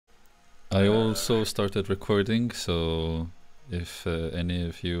I also started recording, so if any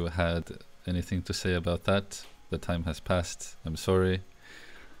of you had anything to say about that, the time has passed. I'm sorry.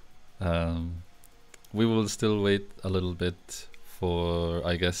 Um, we will still wait a little bit for,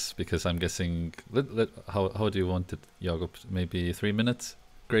 I guess, because I'm guessing. How do you want it, Jakob? Maybe 3 minutes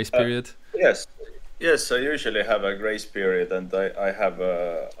grace period. Yes, yes. I usually have a grace period, and I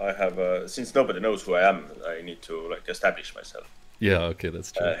have since nobody knows who I am, I need to like establish myself Yeah. Okay,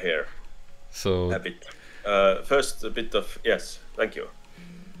 that's true. here So a bit. First, a bit of yes. Thank you.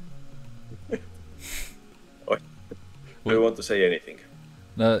 Oh, do you well, want to say anything?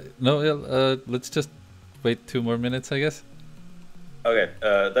 no. Yeah, let's just wait 2 more minutes, I guess. Okay,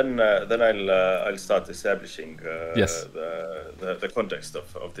 then I'll start establishing Yes. the context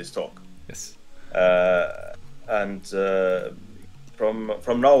of this talk. Yes. And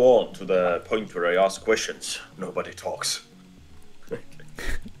from now on to the point where I ask questions, nobody talks.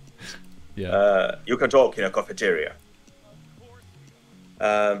 Yeah. You can talk in a cafeteria.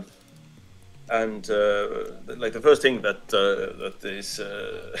 And like the first thing that is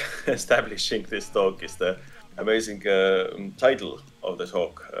establishing this talk is the amazing title of the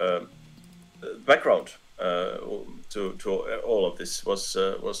talk. Background to all of this was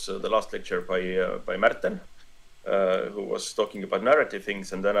the last lecture by Märten, who was talking about narrative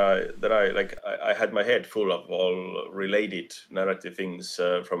things, and then I had my head full of all related narrative things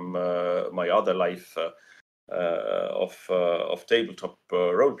from my other life of tabletop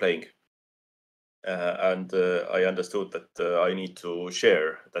role playing. And I understood that I need to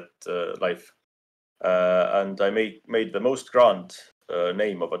share that life. And I made the most grand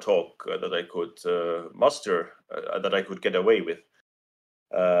name of a talk that I could muster, that I could get away with.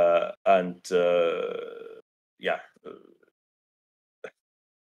 And yeah,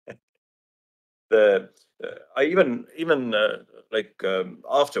 the I even like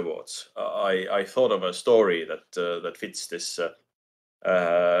afterwards, I thought of a story that fits this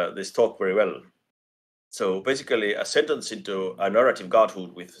this talk very well. So basically, Ascendance into a narrative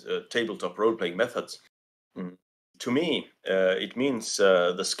godhood with tabletop role-playing methods. To me, it means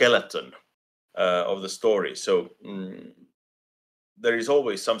the skeleton of the story. So there is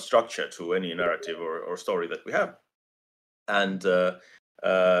always some structure to any narrative or story that we have. And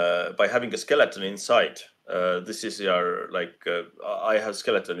by having a skeleton inside, this is our like I have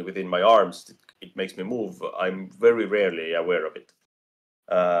skeleton within my arms. It makes me move. I'm very rarely aware of it.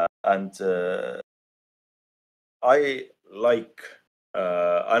 And I like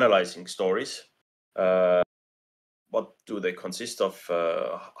analyzing stories. What do they consist of?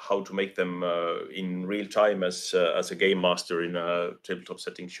 How to make them in real time as a game master in a tabletop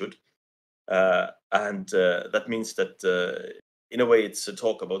setting should. And that means that in a way it's a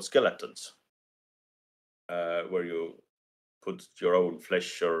talk about skeletons, where you put your own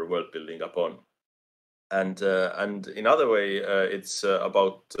flesh or world building upon. And in other way, it's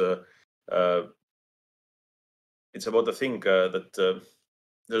about the thing that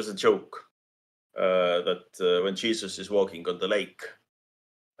there's a joke that when Jesus is walking on the lake,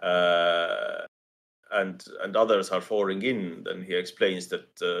 and others are falling in, then he explains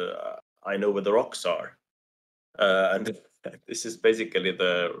that I know where the rocks are, and this is basically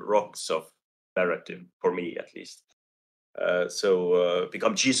the rocks of narrative for me, at least. So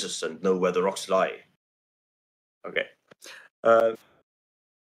become Jesus and know where the rocks lie. Okay. Uh,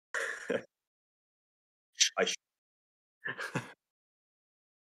 I should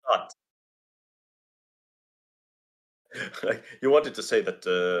not. You wanted to say that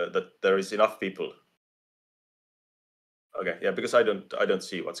there is enough people. Okay, yeah, because I don't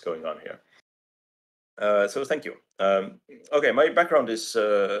see what's going on here. So thank you. Okay, my background is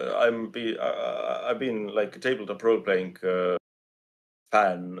I've been like a tabletop role playing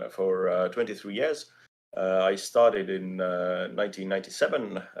fan for 23 years. I started in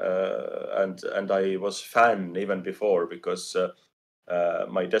 1997, and I was fan even before because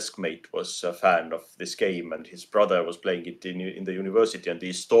my desk mate was a fan of this game, and his brother was playing it in the university, and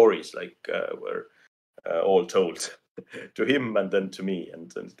these stories like were all told to him and then to me,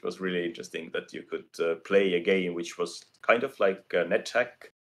 and it was really interesting that you could play a game which was kind of like a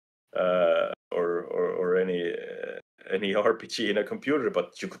NetHack or any RPG in a computer,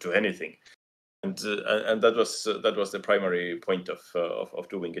 but you could do anything, and that was the primary point of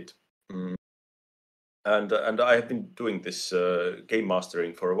doing it. And I have been doing this game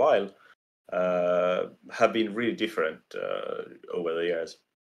mastering for a while. Have been really different over the years.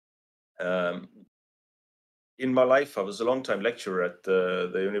 In my life, I was a long-time lecturer at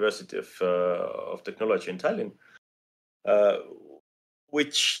the University of Technology in Tallinn,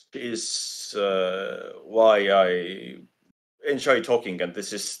 which is why I enjoy talking, and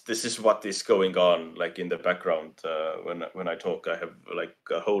this is what is going on like in the background when I talk. I have like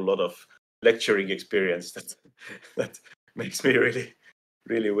a whole lot of lecturing experience that makes me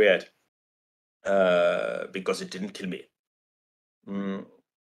really weird because it didn't kill me.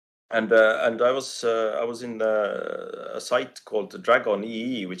 And I was in a site called Dragon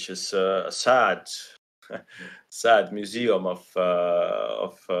EE, which is a sad museum of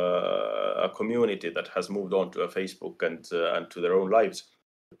a community that has moved on to a Facebook and to their own lives.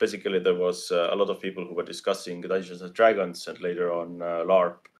 Basically, there was a lot of people who were discussing Dungeons and Dragons and later on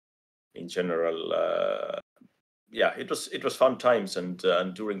LARP in general. Yeah, it was fun times, and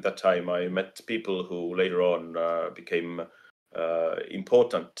during that time, I met people who later on became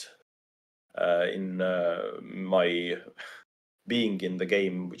important in my being in the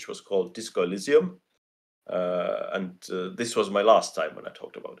game, which was called Disco Elysium. And this was my last time when I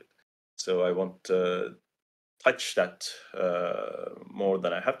talked about it. So I won't touch that more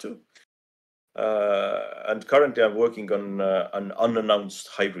than I have to. And currently I'm working on an unannounced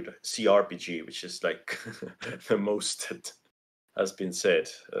hybrid CRPG, which is like the most that has been said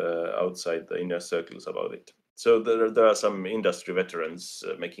outside the inner circles about it. So there are some industry veterans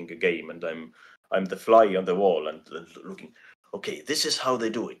making a game, and I'm the fly on the wall and looking. Okay, this is how they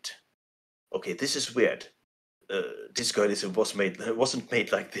do it. Okay, this is weird. Disco Elysium wasn't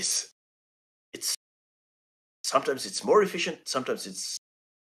made like this. It's sometimes it's more efficient, sometimes it's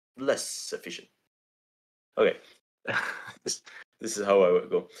less efficient. Okay, this is how I would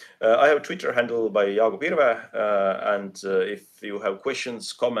go. I have a Twitter handle by Jaago Irve, and if you have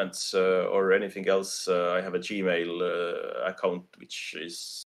questions, comments, or anything else, I have a Gmail account which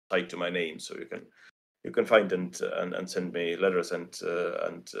is tied to my name, so you can find and send me letters and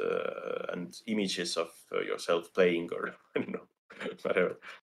images of yourself playing or I don't know, whatever.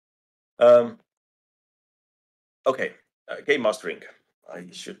 Okay, game mastering. I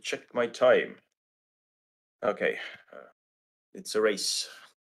should check my time. Okay, it's a race.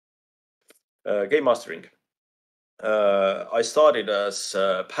 Game mastering. I started as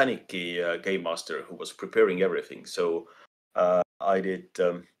a panicky game master who was preparing everything. So I did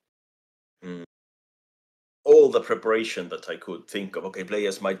all the preparation that I could think of. Okay,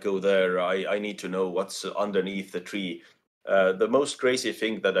 players might go there. I need to know what's underneath the tree. The most crazy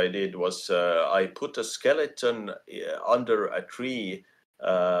thing that I did was I put a skeleton under a tree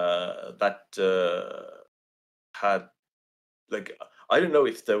that had, like, I don't know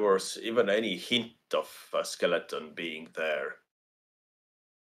if there was even any hint of a skeleton being there,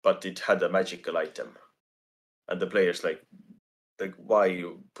 but it had a magical item. And the players like why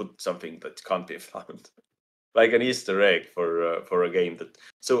you put something that can't be found? Like an Easter egg for a game that.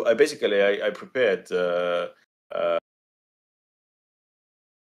 So I basically I prepared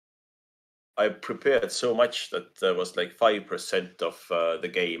I prepared so much that there was like 5% of the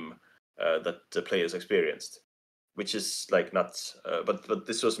game that the players experienced, which is like nuts. But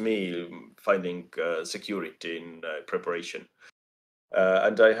this was me finding security in preparation.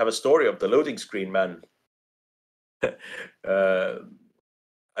 And I have a story of the loading screen man.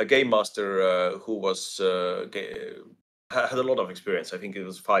 A game master who was had a lot of experience. I think it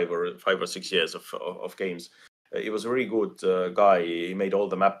was 5 or 6 years of games. He was a really good guy. He made all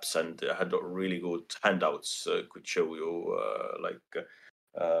the maps and had really good handouts. Could show you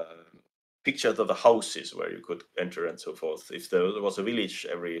pictures of the houses where you could enter and so forth. If there was a village,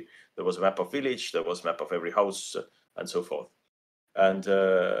 there was a map of village. There was a map of every house and so forth. And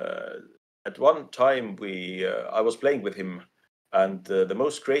at one time, I was playing with him, and the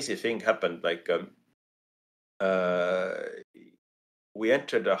most crazy thing happened. Like we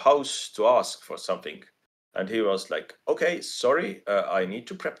entered a house to ask for something, and he was like, "Okay, sorry, I need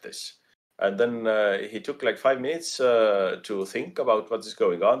to prep this." And then he took like 5 minutes to think about what is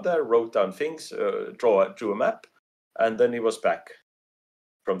going on there, wrote down things, drew a map, and then he was back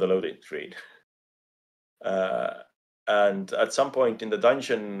from the loading screen. And at some point in the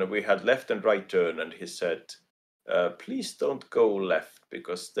dungeon, we had left and right turn, and he said, "Please don't go left,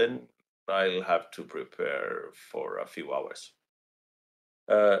 because then I'll have to prepare for a few hours."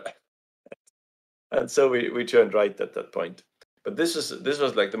 And so we turned right at that point. But this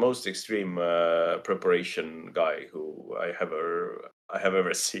was like the most extreme preparation guy who I have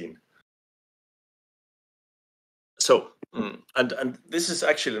ever seen. So and this is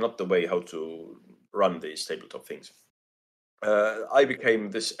actually not the way how to run these tabletop things. I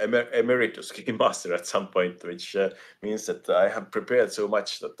became this emeritus game master at some point, which means that I have prepared so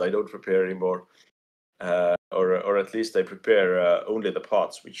much that I don't prepare anymore, or at least I prepare only the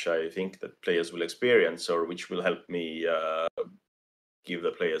parts which I think that players will experience, or which will help me give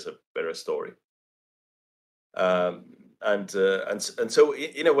the players a better story. so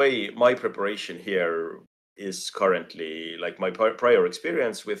in a way, my preparation here is currently like my prior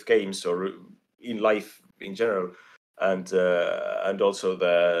experience with games or in life in general, and also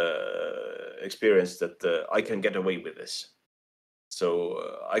the experience that I can get away with this.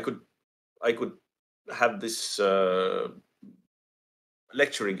 So I could have this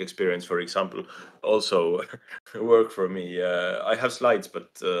lecturing experience, for example, also work for me. I have slides, but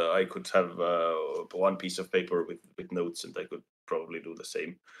I could have one piece of paper with notes, and I could probably do the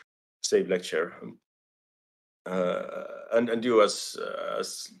same lecture. And you as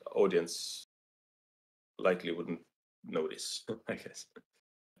audience likely wouldn't notice, I guess.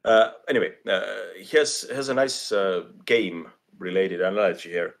 Anyway, here's a nice game related analogy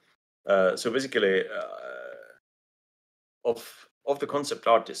here. So basically, of the concept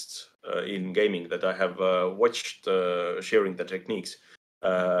artists in gaming that I have watched sharing the techniques,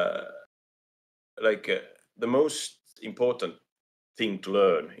 the most important thing to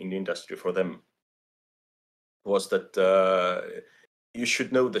learn in the industry for them was that you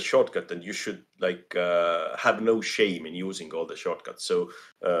should know the shortcut, and you should have no shame in using all the shortcuts. So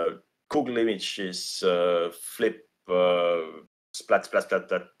Google images, flip, splat,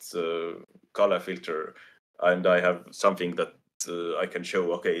 that color filter, and I have something that I can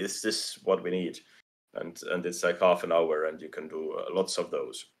show. Okay, is this what we need? And it's like half an hour, and you can do lots of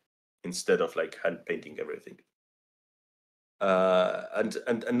those instead of like hand painting everything. And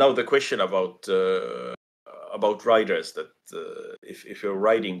now the question about writers, that if you're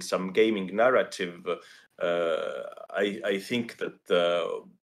writing some gaming narrative, I think that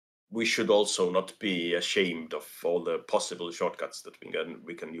we should also not be ashamed of all the possible shortcuts that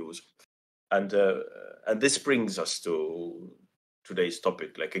we can use. And this brings us to today's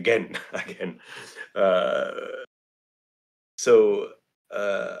topic, like again. So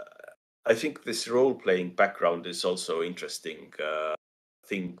I think this role-playing background is also interesting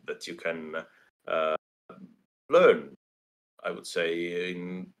thing that you can learn, I would say,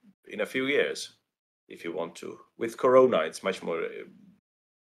 in a few years, if you want to. With Corona, it's much more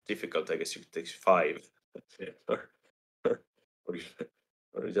difficult. I guess it takes 5, or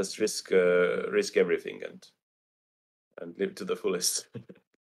you just risk everything and live to the fullest.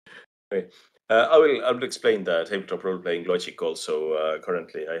 Anyway, I will explain the tabletop role-playing logic also.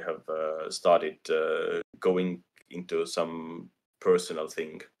 Currently, I have started going into some personal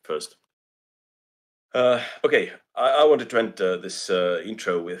thing first. Okay, I wanted to end this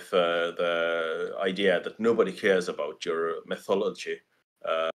intro with the idea that nobody cares about your methodology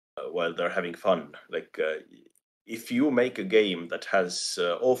while they're having fun. If you make a game that has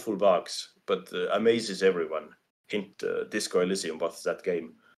awful bugs but amazes everyone, hint Disco Elysium was that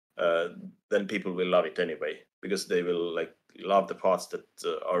game, then people will love it anyway, because they will love the parts that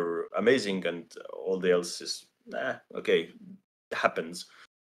are amazing, and all the else is okay, happens.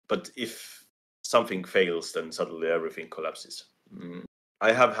 But if something fails, then suddenly everything collapses.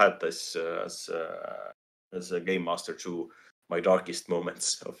 I have had this as a game master too, my darkest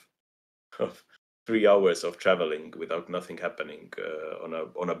moments of 3 hours of traveling without nothing happening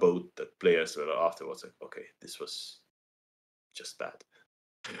on a boat that players were afterwards like, okay, this was just bad.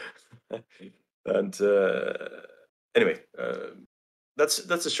 And anyway,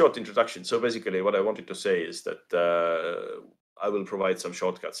 that's a short introduction. So basically, what I wanted to say is that I will provide some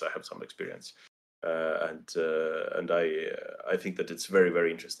shortcuts. I have some experience, and I think that it's very,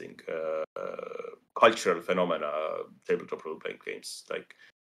 very interesting cultural phenomena. Tabletop role playing games, like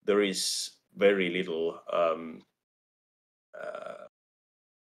there is very little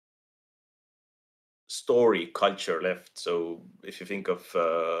story culture left. So if you think of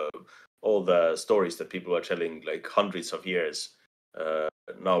all the stories that people are telling like hundreds of years,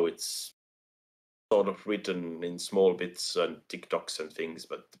 now it's sort of written in small bits and TikToks and things,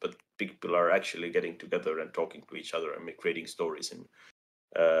 but people are actually getting together and talking to each other and creating stories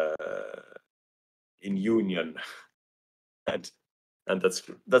in union, and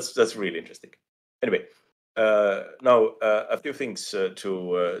that's really interesting. Anyway, now a few things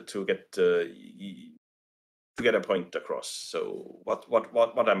to get a point across. So what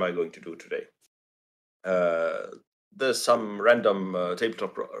am I going to do today? There's some random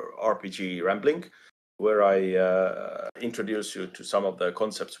tabletop RPG rambling, where I introduce you to some of the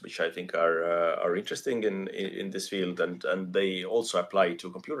concepts which I think are interesting in this field, and they also apply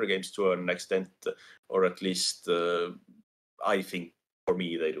to computer games to an extent, or at least I think for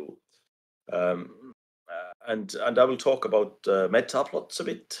me they do. And I will talk about meta plots a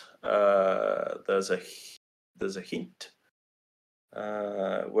bit. There's a hint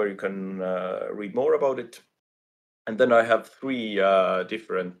where you can read more about it. And then I have 3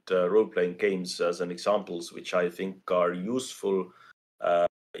 different role-playing games as an examples, which I think are useful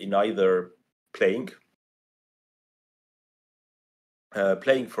in either playing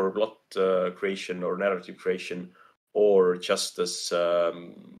for plot creation or narrative creation, or just as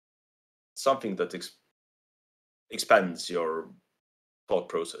something that expands your thought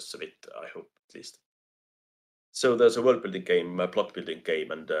process a bit, I hope, at least. So there's a world building game, a plot building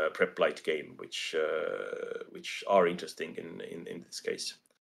game, and a prep light game, which are interesting in this case.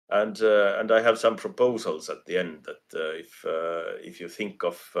 And I have some proposals at the end that if you think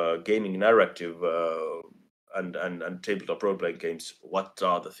of gaming narrative and tabletop role playing games, what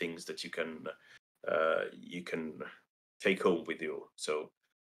are the things that you can take home with you? So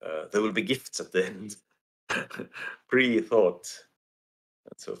there will be gifts at the end, pre-thought,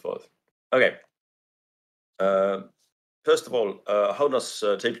 and so forth. Okay. First of all, how does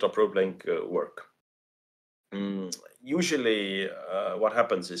tabletop role playing work? Usually, what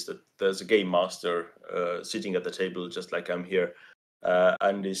happens is that there's a game master sitting at the table, just like I'm here,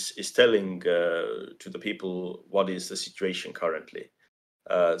 and is telling to the people what is the situation currently.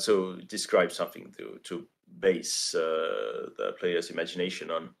 So describe something to base the player's imagination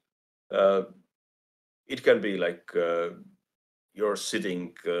on. It can be like you're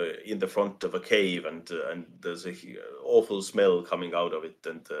sitting in the front of a cave and there's a awful smell coming out of it,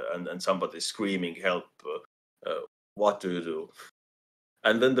 and somebody's screaming help. What do you do?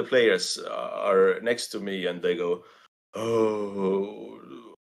 And then the players are next to me and they go, oh,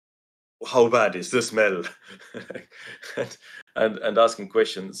 how bad is the smell? and asking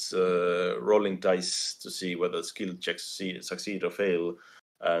questions, rolling dice to see whether skill checks succeed or fail,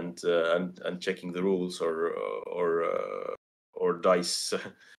 and checking the rules or dice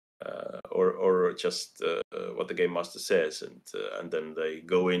or just what the game master says, and then they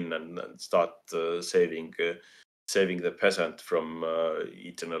go in and start saving the peasant from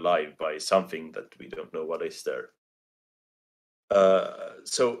eaten alive by something that we don't know what is there.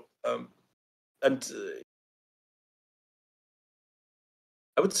 And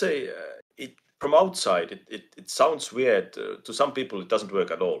I would say it from outside it sounds weird. To some people, it doesn't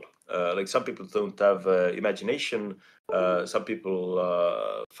work at all. Like some people don't have imagination. Some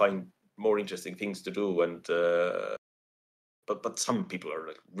people find more interesting things to do, and but some people are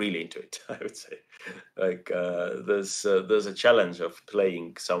like really into it. I would say, like there's a challenge of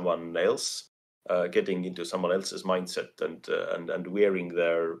playing someone else, getting into someone else's mindset, and wearing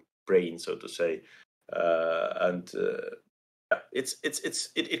their brain, so to say, and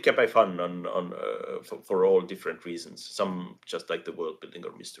it can be fun on for all different reasons. Some just like the world building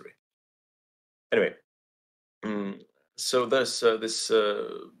or mystery. Anyway, so there's this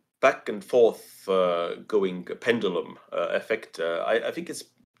back and forth going pendulum effect. I think it's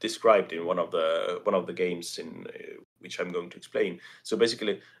described in one of the games in which I'm going to explain. So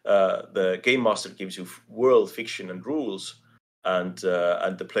basically, the game master gives you world fiction and rules, and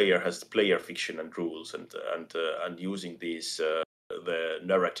the player has the player fiction and rules, and using these, the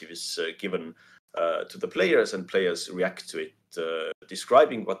narrative is given to the players, and players react to it,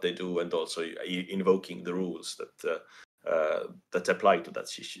 describing what they do and also invoking the rules that apply to that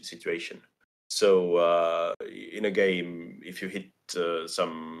situation. So in a game, if you hit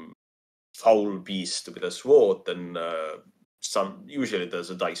some foul beast with a sword, then usually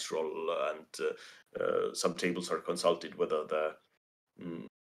there's a dice roll, and some tables are consulted whether the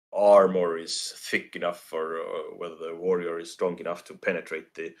armor is thick enough, or whether the warrior is strong enough to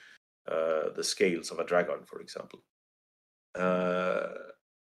penetrate the scales of a dragon, for example.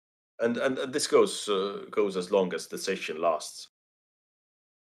 And this goes as long as the session lasts.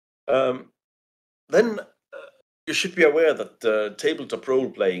 Then you should be aware that tabletop role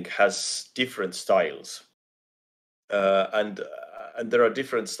playing has different styles, and there are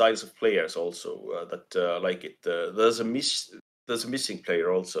different styles of players also that like it. There's a missing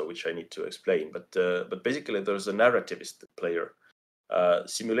player also, which I need to explain. But basically, there's a narrativist player,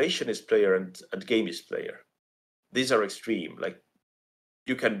 simulationist player, and gamist player. These are extreme. Like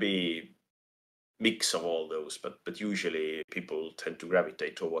you can be mix of all those, but usually people tend to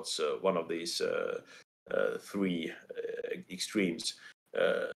gravitate towards one of these 3 extremes.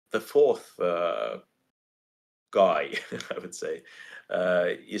 The fourth guy, I would say,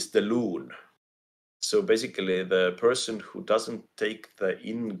 is the loon. So basically, the person who doesn't take the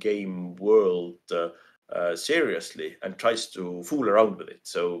in-game world seriously and tries to fool around with it.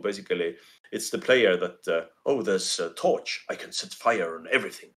 So basically, it's the player that, there's a torch, I can set fire on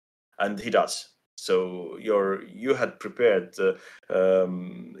everything. And he does. So you had prepared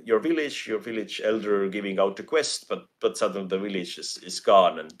your village elder giving out a quest, but suddenly the village is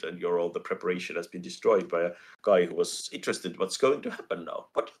gone, and all the preparation has been destroyed by a guy who was interested what's going to happen now.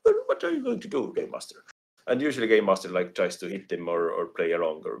 What are you going to do, game master? And usually game master like tries to hit him or play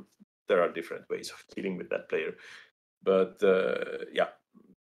along, or there are different ways of dealing with that player. But yeah,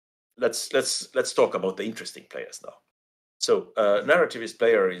 let's talk about the interesting players now. So, narrativist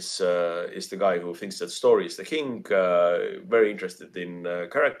player is the guy who thinks that story is the king. Very interested in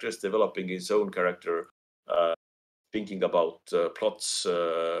characters, developing his own character, thinking about plots,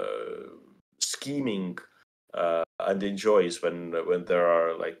 scheming, and enjoys when there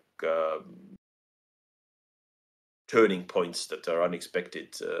are like turning points that are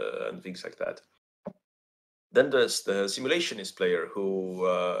unexpected and things like that. Then there's the simulationist player who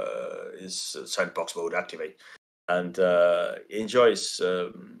is sandbox mode activate and enjoys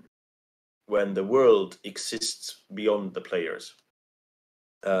when the world exists beyond the players.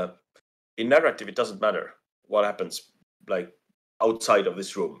 In narrative, it doesn't matter what happens like outside of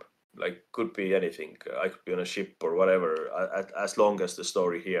this room. Like could be anything. I could be on a ship or whatever, as long as the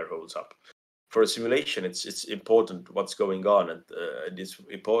story here holds up. For a simulation, it's important what's going on, and it's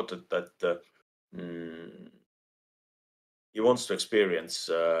important that he wants to experience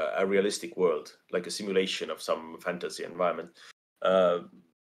a realistic world, like a simulation of some fantasy environment. I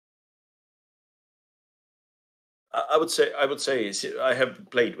would say I have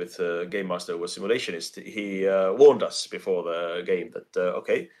played with a game master who was simulationist. He warned us before the game that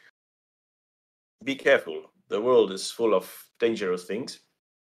okay, be careful. The world is full of dangerous things.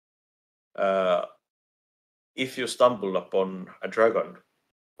 If you stumble upon a dragon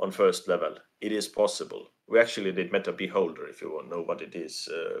on first level, it is possible. We actually did meta beholder. If you want to know what it is,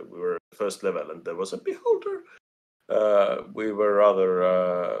 we were first level and there was a beholder. We were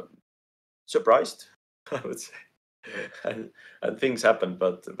rather surprised, I would say. And things happened,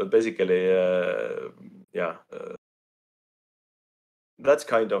 but basically, yeah, that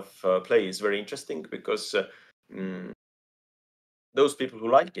kind of play is very interesting because those people who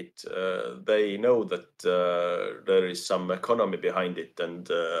like it, they know that there is some economy behind it, and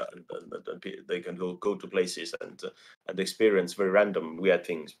they can go to places and experience very random weird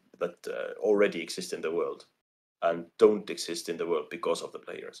things that already exist in the world and don't exist in the world because of the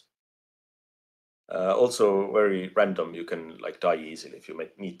players. Also very random. You can like die easily if you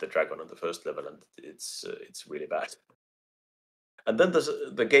meet the dragon on the first level, and it's really bad. And then there's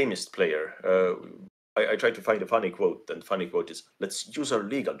the gamist player. I tried to find a funny quote, and funny quote is, "Let's use our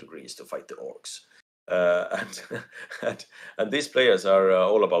legal degrees to fight the orcs." And these players are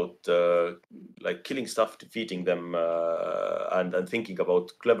all about like killing stuff, defeating them, and thinking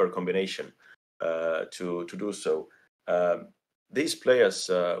about clever combination to do so. These players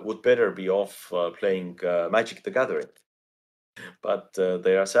would better be off playing Magic the Gathering, but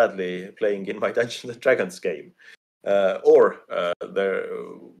they are sadly playing in my Dungeons and Dragons game, or they're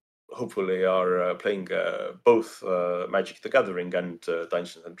hopefully are playing both Magic the Gathering and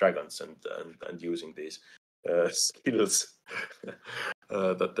Dungeons and Dragons, and using these skills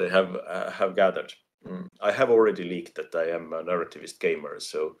that they have gathered. I have already leaked that I am a narrativist gamer,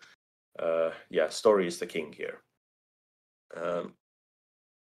 so yeah, story is the king here.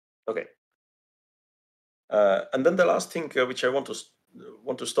 Okay. And then the last thing which I want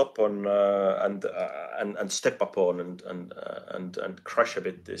to stop on and step up on and crush a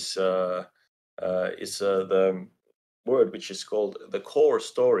bit is the word which is called the core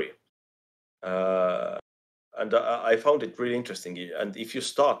story. And I found it really interesting. And if you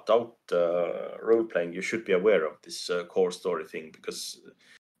start out role playing, you should be aware of this core story thing, because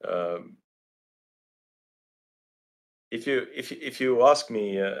if you ask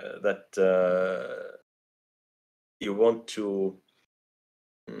me that you want to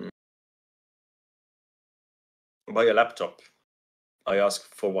buy a laptop, I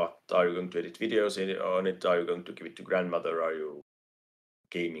ask for what? Are you going to edit videos on it? Are you going to give it to grandmother? Are you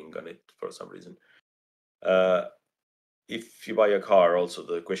gaming on it for some reason? If you buy a car, also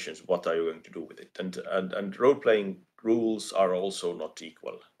the question is, what are you going to do with it? And role playing rules are also not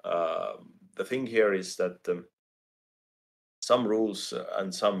equal. The thing here is that some rules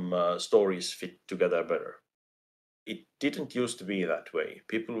and some stories fit together better. It didn't used to be that way.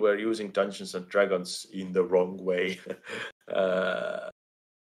 People were using Dungeons and Dragons in the wrong way.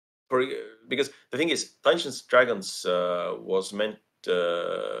 Because the thing is, Dungeons and Dragons was meant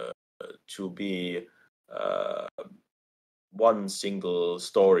to be one single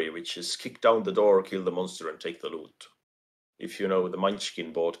story, which is kick down the door, kill the monster, and take the loot. If you know the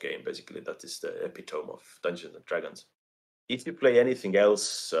Munchkin board game, basically that is the epitome of Dungeons and Dragons. if you play anything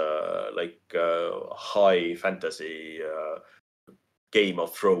else, like high fantasy, Game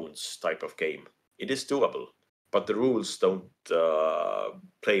of Thrones type of game, it is doable. But the rules don't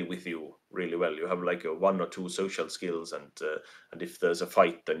play with you really well. You have like 1 or 2 social skills, and if there's a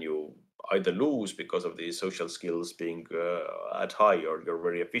fight, then you either lose because of the social skills being at high, or you're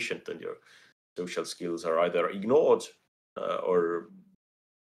very efficient and your social skills are either ignored or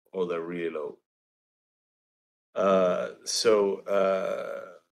they're really low.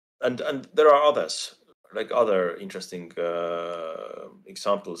 And there are others, like other interesting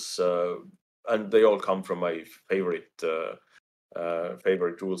examples, and they all come from my favorite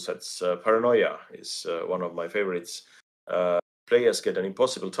rule sets. Paranoia is one of my favorites. Players get an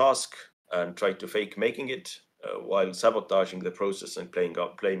impossible task and try to fake making it while sabotaging the process and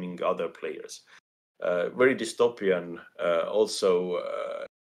blaming other players. Very dystopian. Also,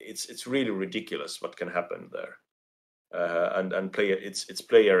 it's really ridiculous what can happen there. And player, it's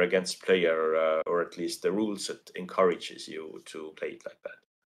player against player, or at least the rules that encourages you to play it like that.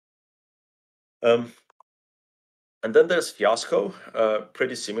 And then there's Fiasco,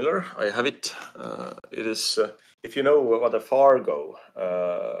 pretty similar. I have it. It is, if you know what a Fargo,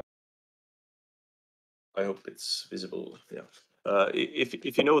 I hope it's visible. Yeah.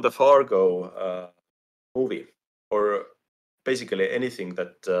 If you know the Fargo movie, or basically anything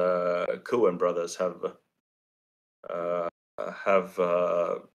that Coen brothers have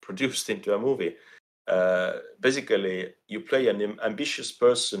produced into a movie, basically you play an ambitious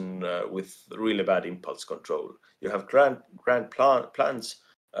person with really bad impulse control. You have grand plans,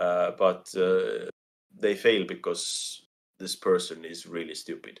 but they fail because this person is really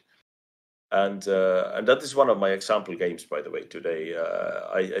stupid. And that is one of my example games, by the way, today.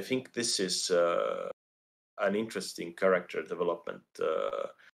 I think this is an interesting character development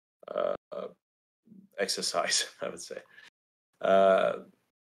exercise, I would say.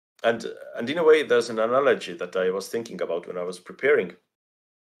 And in a way, there's an analogy that I was thinking about when I was preparing.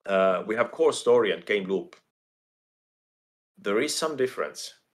 We have core story and game loop. There is some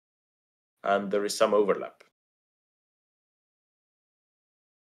difference, and there is some overlap.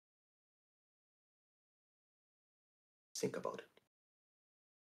 Think about it.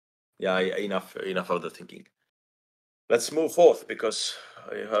 Yeah, enough of the thinking. Let's move forth, because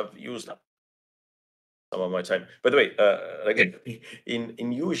I have used up some of my time. By the way, again,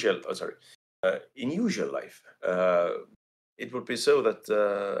 in usual life, it would be so that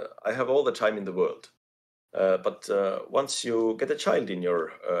I have all the time in the world. But once you get a child in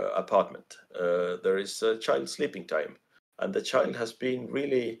your apartment, there is a child sleeping time, and the child has been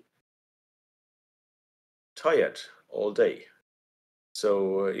really tired all day.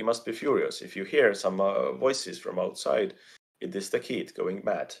 So he must be furious. If you hear some voices from outside, it is the kid going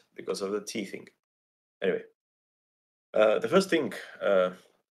mad because of the teething. Anyway, the first thing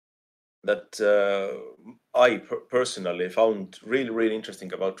that I personally found really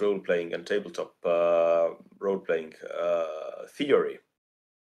interesting about role-playing and tabletop role-playing theory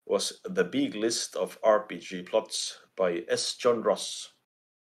was the big list of RPG plots by S. John Ross.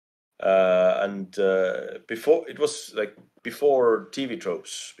 And before, it was like before TV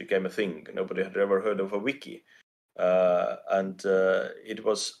tropes became a thing. Nobody had ever heard of a wiki. And it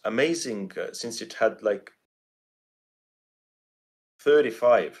was amazing since it had like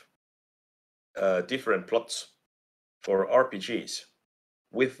 35 different plots for RPGs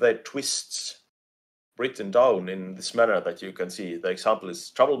with their twists written down in this manner that you can see. The example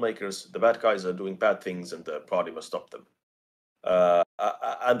is troublemakers, the bad guys are doing bad things and the party must stop them.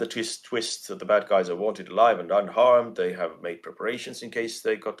 And the twist that the bad guys are wanted alive and unharmed. They have made preparations in case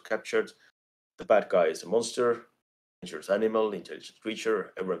they got captured. The bad guy is a monster, dangerous animal, intelligent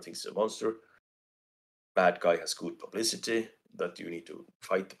creature. Everyone thinks it's a monster. Bad guy has good publicity, that you need to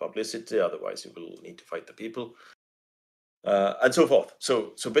fight the publicity, otherwise you will need to fight the people. And so forth.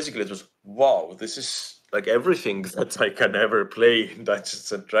 So basically it was, wow, this is like everything that I can ever play in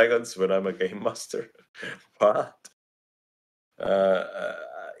Dungeons and Dragons when I'm a game master. But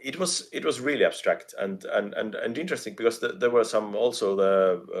it was really abstract and interesting, because there were some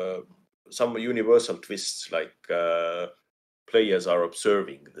also some universal twists, like players are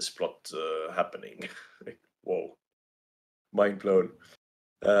observing this plot happening. Whoa, mind blown.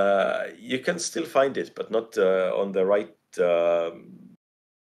 You can still find it, but not on the right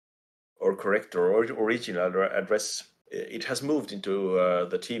or correct or original address. It has moved into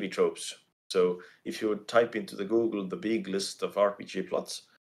the TV tropes. So if you type into the Google the big list of RPG plots,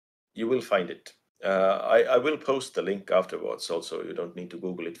 you will find it. I will post the link afterwards also. You don't need to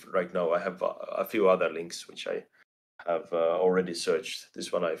Google it right now. I have a few other links which I have already searched.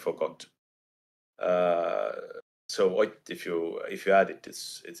 This one I forgot. So if you add it,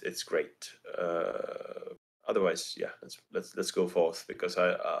 it's great. Otherwise, yeah, let's go forth, because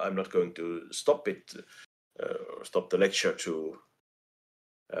I'm not going to stop it or stop the lecture to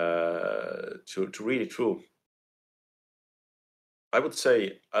read it through. I would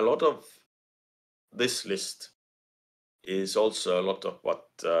say a lot of this list is also a lot of what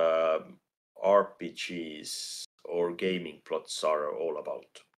RPGs or gaming plots are all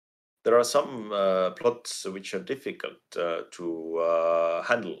about. There are some plots which are difficult to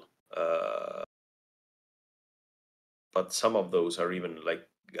handle, but some of those are even, like,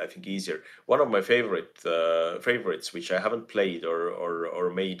 I think, easier. One of my favorites, which I haven't played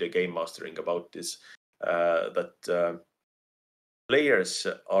or made a game mastering about, is that players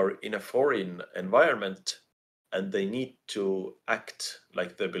are in a foreign environment and they need to act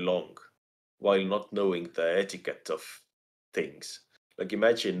like they belong while not knowing the etiquette of things. Like,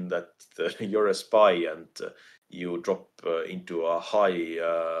 imagine that you're a spy and you drop into a high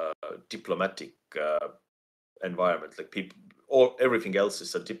diplomatic environment. Like, people, everything else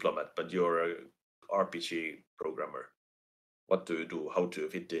is a diplomat, but you're a RPG programmer. What do you do? How to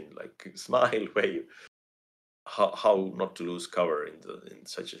fit in? Like, smile, wave. How not to lose cover in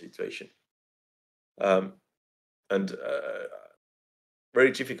such a situation. And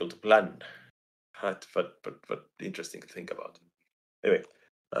very difficult to plan, but interesting to think about. Anyway,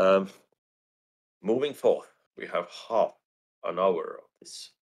 moving forth, we have half an hour of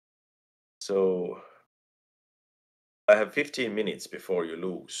this, so I have 15 minutes before you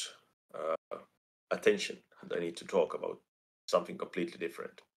lose attention, and I need to talk about something completely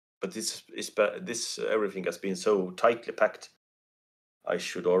different. But this everything has been so tightly packed. I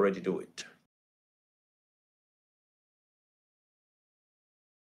should already do it.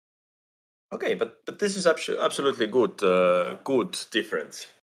 Okay, but this is absolutely good difference.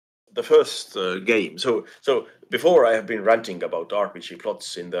 The first game. So before, I have been ranting about RPG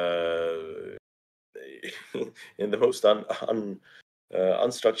plots in the in the most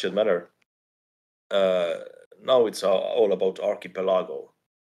unstructured manner. Now it's all about Archipelago.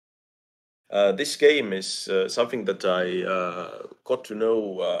 This game is something that I got to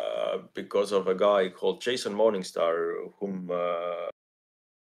know because of a guy called Jason Morningstar, whom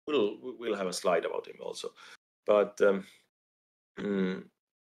we'll have a slide about him also. But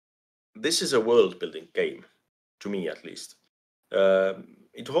this is a world-building game, to me at least.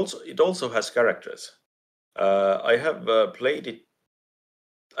 It also has characters. I have played it,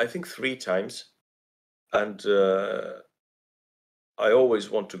 I think, 3 times, and I always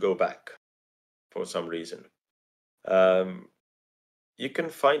want to go back for some reason. You can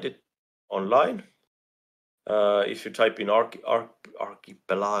find it online if you type in Archipelago,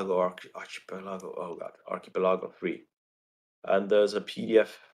 oh god, Archipelago 3, and there's a PDF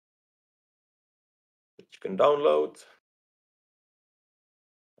that you can download.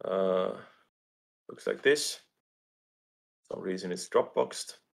 Looks like this. For some reason it's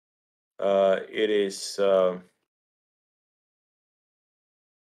Dropboxed. It is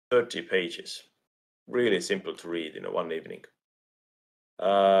 30 pages. Really simple to read in one evening.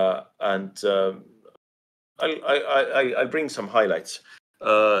 And I'll bring some highlights.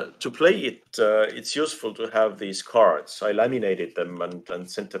 To play it, it's useful to have these cards. I laminated them and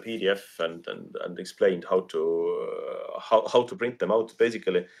sent a PDF and explained how to print them out.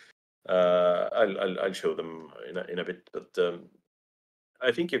 Basically, I'll show them in a bit, but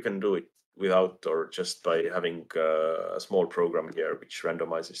I think you can do it without, or just by having a small program here which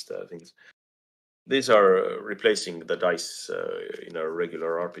randomizes the things. These are replacing the dice in a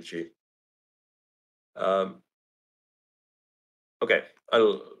regular RPG. Okay,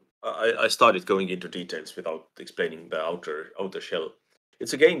 I started going into details without explaining the outer shell.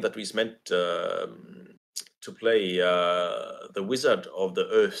 It's a game that was meant to play the Wizard of the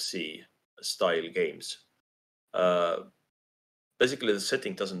Earthsea style games. Basically, the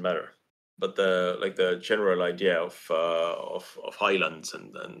setting doesn't matter, but the general idea of highlands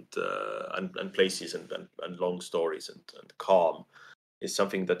and places and long stories and calm is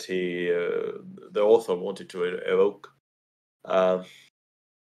something that the author wanted to evoke.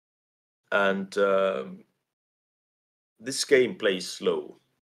 And this game plays slow.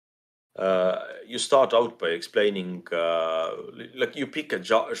 You start out by explaining, like, you pick a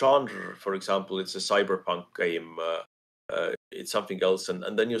genre, for example, it's a cyberpunk game, it's something else,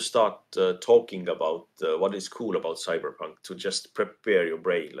 and then you start talking about what is cool about cyberpunk to just prepare your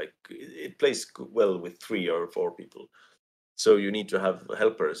brain. Like, it plays well with 3 or 4 people. So you need to have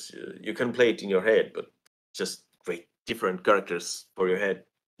helpers. You can play it in your head, but just create different characters for your head.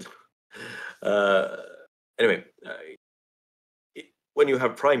 Anyway, when you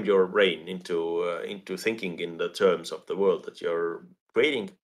have primed your brain into thinking in the terms of the world that you're creating,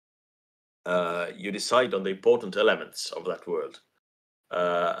 you decide on the important elements of that world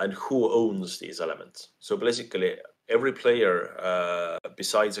and who owns these elements. So basically, every player,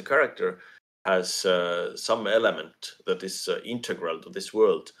 besides a character, has some element that is integral to this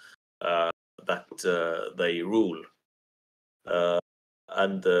world that they rule.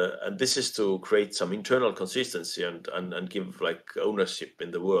 And this is to create some internal consistency and give like ownership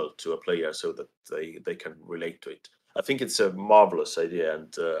in the world to a player so that they can relate to it. I think it's a marvelous idea,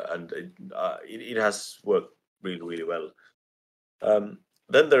 and it has worked really well.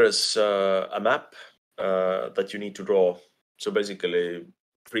 Then there is a map that you need to draw. So basically,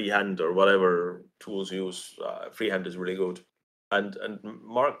 freehand or whatever tools you use, freehand is really good. And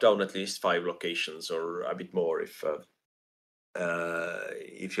mark down at least 5 locations or a bit more if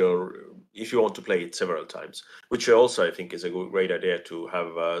you want to play it several times, which also I think is a great idea to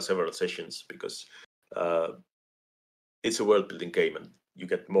have several sessions, because it's a world building game and you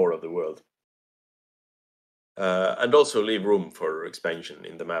get more of the world. And also leave room for expansion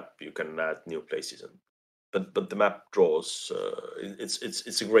in the map. You can add new places, but the map draws.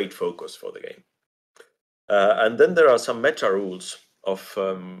 It's a great focus for the game. And then there are some meta rules of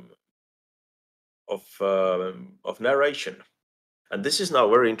narration, and this is now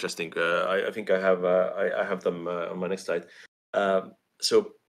very interesting. I think I have them on my next slide.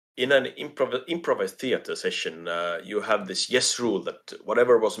 So in an improvised theater session, you have this yes rule that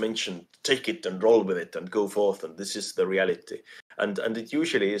whatever was mentioned, take it and roll with it and go forth, and this is the reality. And it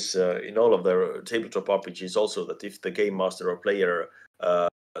usually is in all of the tabletop RPGs also that if the game master or player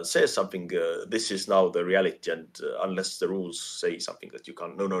says something, this is now the reality, and unless the rules say something that you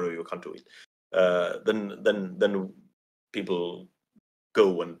can't, no, you can't do it, then people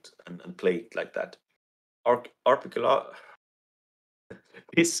go and play it like that.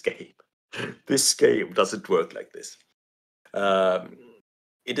 This game doesn't work like this.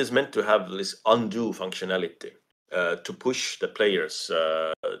 It is meant to have this undo functionality to push the players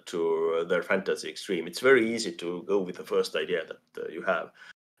to their fantasy extreme. It's very easy to go with the first idea that you have,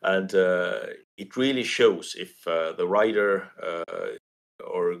 and it really shows if the writer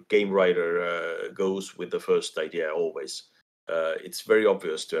or game writer goes with the first idea always. It's very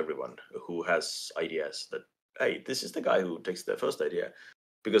obvious to everyone who has ideas that, hey, this is the guy who takes the first idea,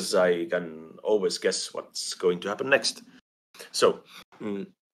 because I can always guess what's going to happen next. So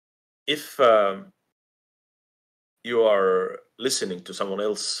if you are listening to someone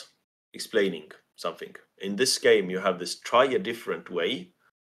else explaining something, in this game you have this try a different way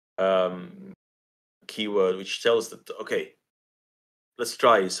keyword, which tells that, okay, let's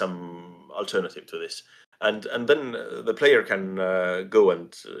try some alternative to this. And then the player can go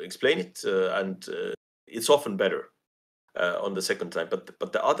and explain it, and it's often better on the second time.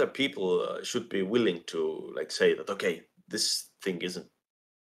 But the other people should be willing to like say that, okay, this thing isn't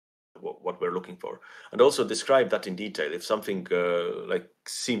what we're looking for, and also describe that in detail. If something like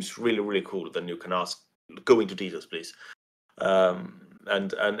seems really cool, then you can ask, go into details, please.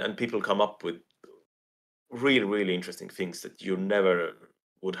 And people come up with really interesting things that you never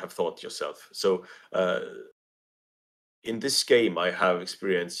would have thought yourself. So in this game, I have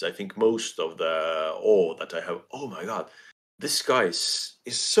experienced, I think, most of the awe that I have. Oh my god, this guy is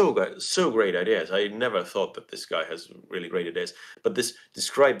so good, so great ideas. I never thought that this guy has really great ideas. But this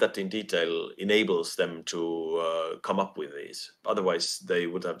describe that in detail enables them to come up with these. Otherwise, they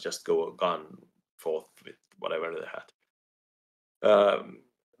would have just gone forth with whatever they had.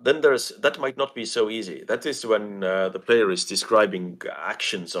 Then that might not be so easy. That is when the player is describing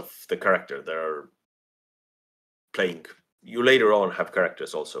actions of the character they're playing. You later on have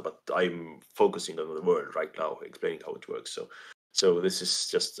characters also, but I'm focusing on the world right now, explaining how it works. So this is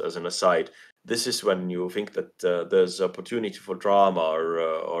just as an aside. This is when you think that there's opportunity for drama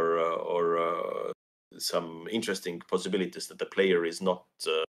or some interesting possibilities that the player is not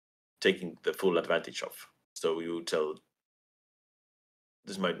taking the full advantage of. So you tell,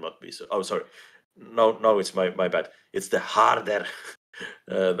 this might not be so. Oh, sorry. No, it's my bad. It's the harder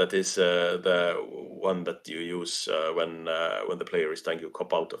that is the one that you use when the player is trying to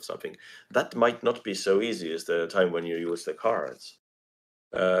cop out of something. That might not be so easy as the time when you use the cards.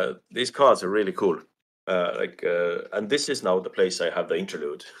 These cards are really cool. And this is now the place I have the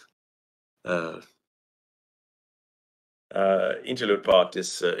interlude. Interlude part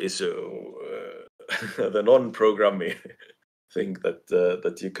is the non-programming thing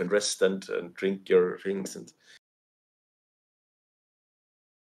that you can rest and drink your things. And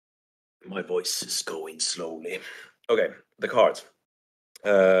my voice is going slowly. Okay, the cards.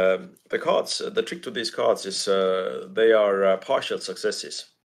 The cards, the trick to these cards is they are partial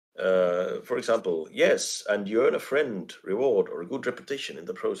successes. For example, yes, and you earn a friend, reward, or a good reputation in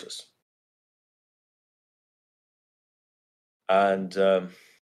the process. And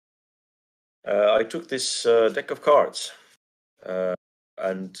I took this deck of cards,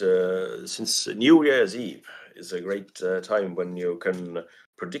 and since New Year's Eve is a great time when you can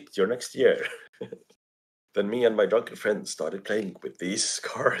predict your next year, then me and my drunken friends started playing with these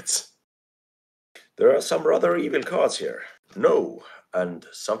cards. There are some rather evil cards here. No, and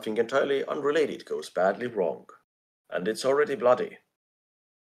something entirely unrelated goes badly wrong. And it's already bloody.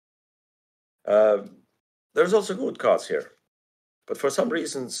 There's also good cards here. But for some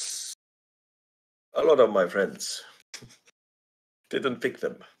reasons, a lot of my friends didn't pick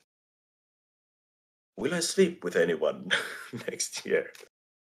them. Will I sleep with anyone next year?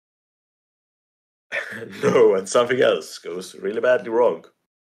 No, and something else goes really badly wrong.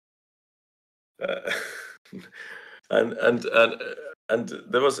 And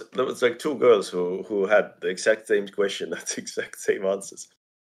there was like two girls who had the exact same question and the exact same answers.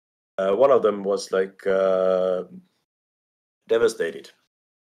 One of them was like devastated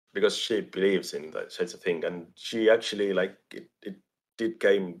because she believes in that such a thing, and she actually like it did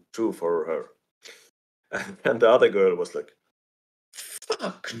came true for her. And the other girl was like,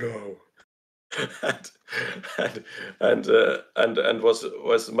 "Fuck no." and and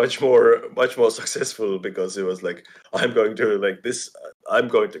was much more successful because it was like, I'm going to like this, I'm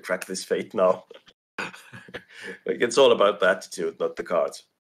going to crack this fate now. Like, it's all about the attitude, not the cards.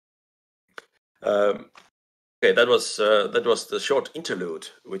 Okay, that was the short interlude,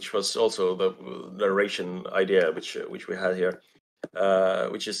 which was also the narration idea which we had here.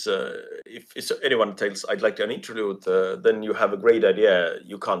 Which is if anyone tells I'd like an interlude, then you have a great idea.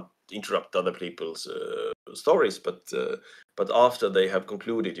 You can't interrupt other people's stories, but after they have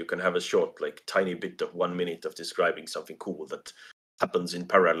concluded, you can have a short, like, tiny bit of 1 minute of describing something cool that happens in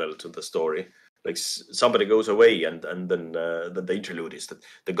parallel to the story. Like somebody goes away, and then the interlude is that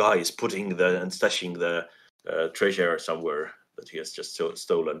the guy is putting and stashing the treasure somewhere that he has just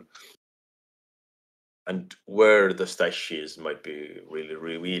stolen. And where the stash is might be really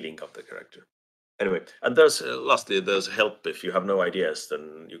revealing of the character. Anyway, and there's lastly, there's help. If you have no ideas,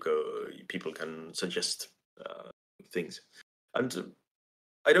 then people can suggest things. And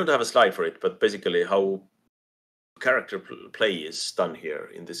I don't have a slide for it, but basically how character play is done here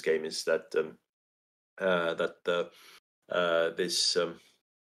in this game is that this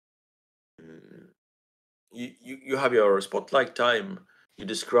you have your spotlight time. You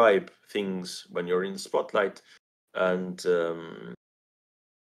describe things when you're in the spotlight, and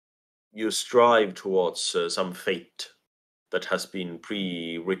you strive towards some fate that has been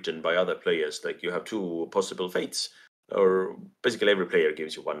pre-written by other players. Like, you have two possible fates, or basically every player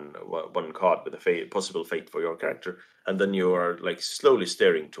gives you one card with a possible fate for your character, and then you are like slowly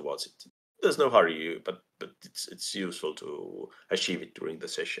steering towards it. There's no hurry, but it's useful to achieve it during the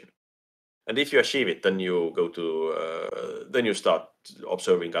session. And if you achieve it, then you go to then you start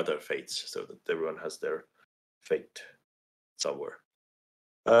observing other fates, so that everyone has their fate somewhere.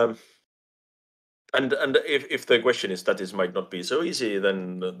 And if the question is that this might not be so easy,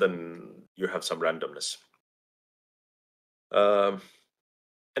 then you have some randomness.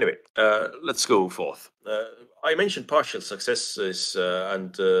 Anyway, let's go forth. I mentioned partial successes,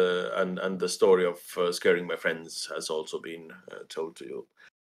 and the story of scaring my friends has also been told to you.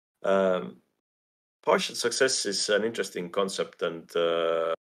 Partial success is an interesting concept, and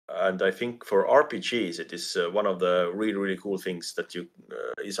I think for RPGs it is one of the really cool things that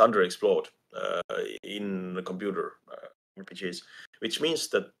is underexplored in computer RPGs, which means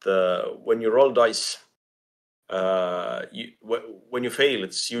that when you roll dice, when you fail,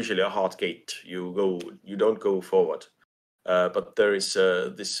 it's usually a hard gate. You don't go forward. But there is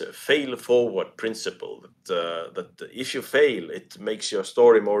this fail forward principle that if you fail, it makes your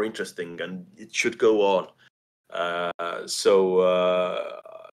story more interesting, and it should go on. So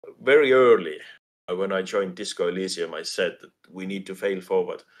very early, when I joined Disco Elysium, I said that we need to fail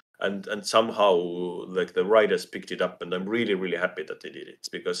forward, and somehow, like, the writers picked it up, and I'm really happy that they did it,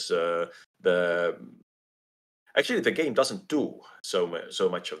 because actually, the game doesn't do so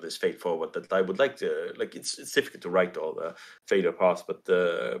much of this fade forward that I would like to. Like, it's difficult to write all the failure paths,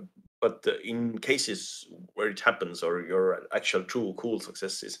 but in cases where it happens, or your actual true cool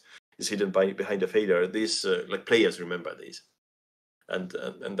success is hidden behind a failure, these like, players remember these, and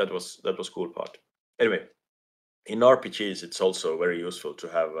that was cool part. Anyway, in RPGs, it's also very useful to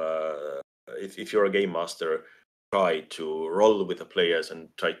have if you're a game master, try to roll with the players and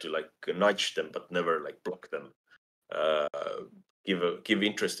try to, like, nudge them, but never, like, block them. give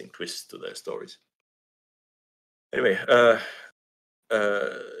interesting twists to their stories. Anyway,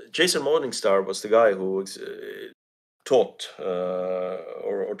 Jason Morningstar was the guy who taught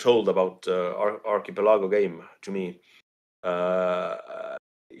or told about Archipelago game to me.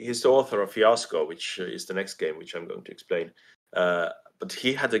 He's the author of Fiasco, which is the next game, which I'm going to explain. But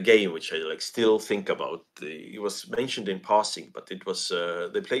he had a game which I like still think about. It was mentioned in passing, but it was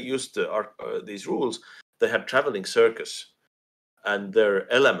they used these rules. They had traveling circus, and their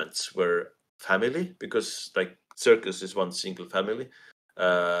elements were family, because like circus is one single family.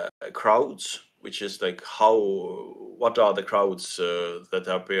 Crowds, which is like what are the crowds that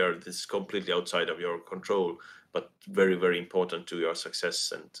appear? This is completely outside of your control, but very, very important to your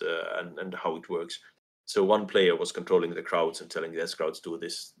success and how it works. So one player was controlling the crowds and telling the crowds do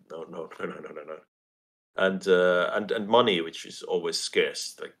this. No. And money, which is always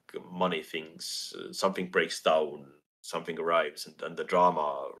scarce, like money things. Something breaks down, something arrives, and the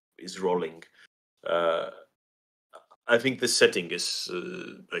drama is rolling. I think this setting is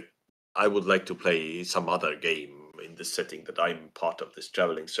like I would like to play some other game in this setting, that I'm part of this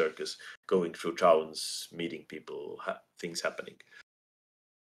traveling circus, going through towns, meeting people, things happening.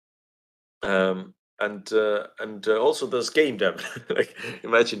 And also there's game dev. Like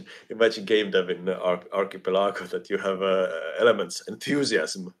imagine game dev in Archipelago, that you have elements,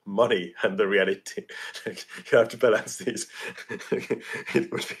 enthusiasm, money, and the reality. Like, you have to balance these.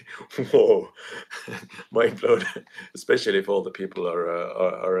 It would be whoa, mind blown, especially if all the people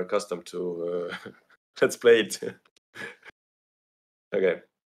are accustomed to let's play it. Okay.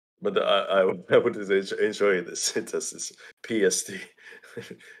 But I would enjoy this. It has this PSD,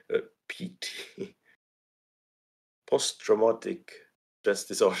 PT, post-traumatic stress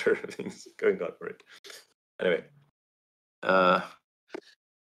disorder things going on for it. Anyway,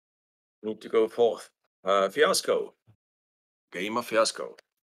 need to go forth. Fiasco, game of Fiasco.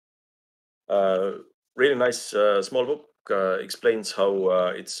 Really nice small book. Explains how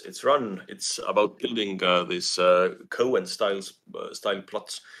it's run. It's about building these Cohen style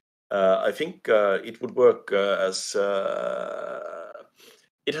plots. I think it would work as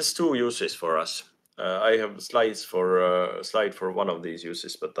it has two uses for us. I have a slide for one of these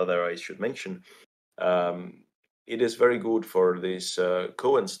uses, but the other I should mention. It is very good for these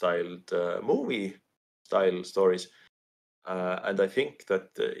Cohen-styled movie-style stories. And I think that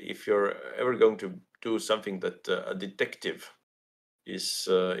if you're ever going to do something that a detective is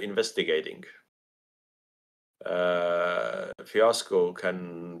investigating, Fiasco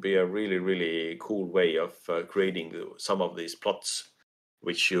can be a really, really cool way of creating some of these plots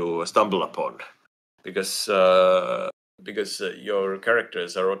which you stumble upon, because your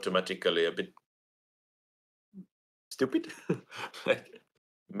characters are automatically a bit stupid, like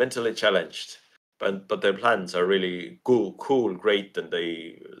mentally challenged, but their plans are really cool, great, and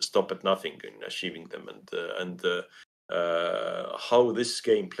they stop at nothing in achieving them. And how this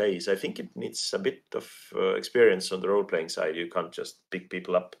game plays, I think it needs a bit of experience on the role-playing side. You can't just pick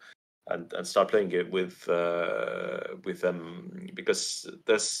people up and start playing it with them, because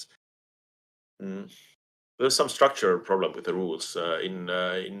there's some structural problem with the rules in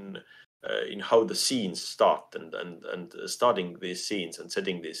how the scenes start, and starting these scenes and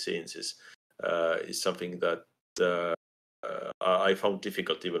setting these scenes is something that I found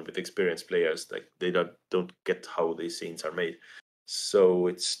difficult even with experienced players. Like they don't get how these scenes are made. So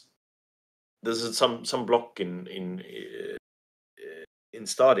there's some block in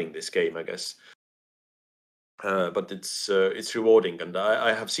starting this game, I guess. But it's rewarding, and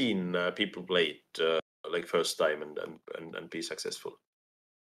I have seen people play it like first time and be successful.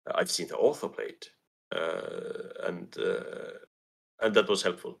 I've seen the author play it, and that was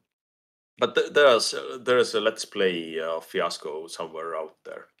helpful. But there is a let's play of Fiasco somewhere out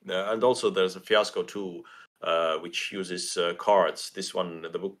there, and also there's a Fiasco 2, which uses cards. This one,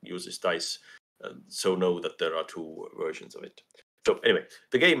 the book uses dice, so know that there are two versions of it. So anyway,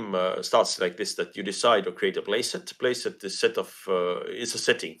 the game starts like this: that you decide or create a playset. Playset is a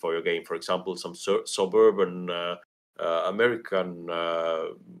setting for your game. For example, some suburban American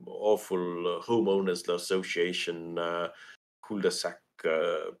awful homeowners association cul-de-sac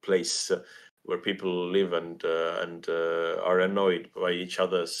place where people live and are annoyed by each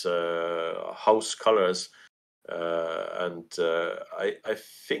other's house colors. And I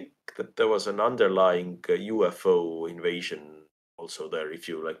think that there was an underlying UFO invasion also there. If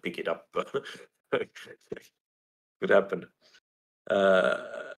you like pick it up, could happen.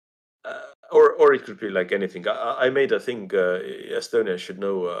 Or it could be like anything. I made a thing. Estonia should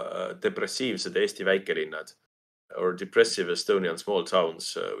know depressiivsed Eesti väikelinnad, or depressive Estonian small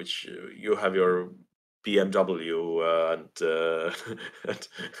towns, which you have your BMW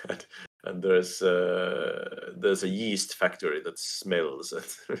and there's a yeast factory that smells and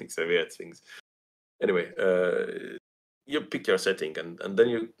makes weird things. Anyway, you pick your setting and then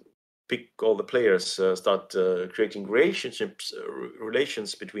you pick all the players, start creating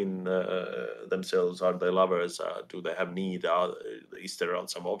relations between themselves. Are they lovers? Do they have need? Is there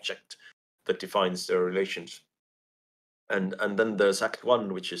some object that defines their relations? And then there's Act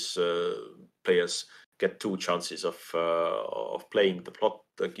 1, which is players get 2 chances of playing the plot.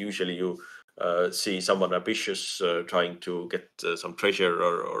 Like usually you see someone ambitious trying to get some treasure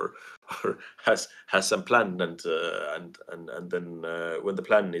or has some plan, and then when the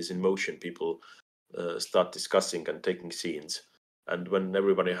plan is in motion, people start discussing and taking scenes. And when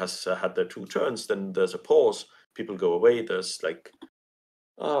everybody has had their 2 turns, then there's a pause. People go away. There's like,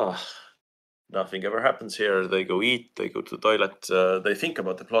 nothing ever happens here. They go eat, they go to the toilet, they think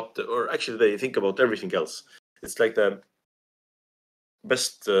about the plot, or actually they think about everything else. It's like the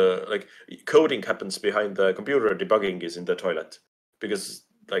best, like coding happens behind the computer, debugging is in the toilet, because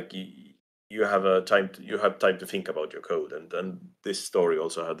like you have time to think about your code, and this story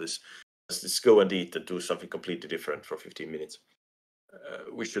also had this go and eat and do something completely different for 15 minutes.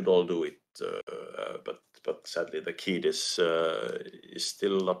 We should all do it, but sadly the kid is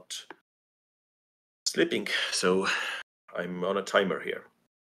still not sleeping, so I'm on a timer here.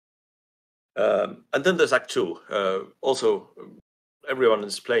 And then there's Act 2. Also, everyone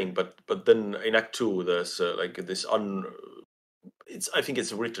is playing, but then in Act 2 there's like this I think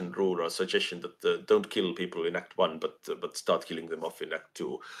it's a written rule or a suggestion that don't kill people in Act 1, but start killing them off in Act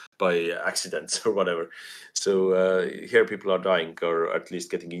 2 by accidents or whatever. So here people are dying or at least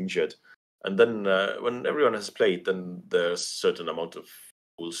getting injured. And then when everyone has played, then there's a certain amount of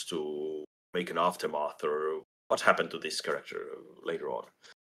rules to make an aftermath or what happened to this character later on.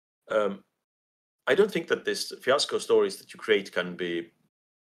 I don't think that this fiasco stories that you create can be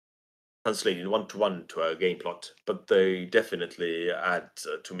translated one-to-one to a game plot, but they definitely add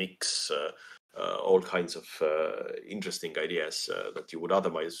to mix all kinds of interesting ideas that you would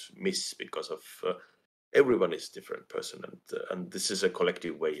otherwise miss because of everyone is a different person, and this is a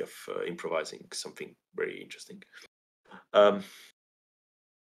collective way of improvising something very interesting.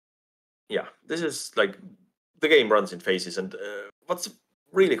 Yeah, this is like the game runs in phases, and what's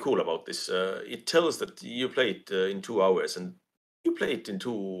really cool about this, it tells that you play it in 2 hours, and you play it in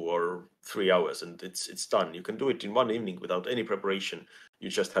 2 or 3 hours, and it's done. You can do it in one evening without any preparation. You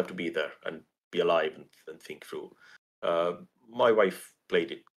just have to be there and be alive and think through. My wife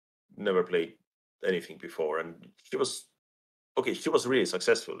played it, never played anything before, and she was okay. She was really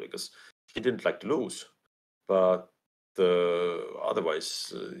successful because she didn't like to lose, but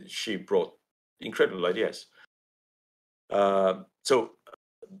otherwise she brought incredible ideas. So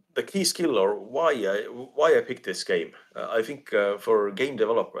the key skill, or why I picked this game, I think for game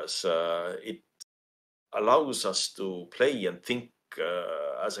developers, it allows us to play and think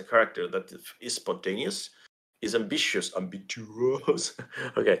as a character that is spontaneous, is ambitious.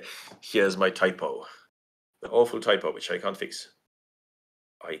 Okay, here's my typo, the awful typo which I can't fix.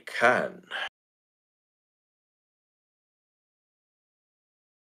 I can.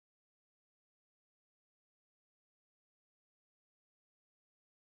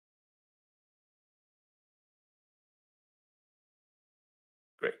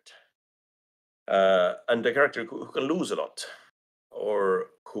 Great. And a character who can lose a lot, or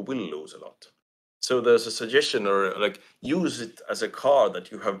who will lose a lot. So there's a suggestion, or like use it as a car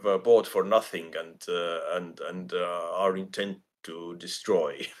that you have bought for nothing and are intent to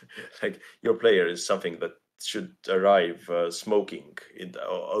destroy. Like your player is something that should arrive smoking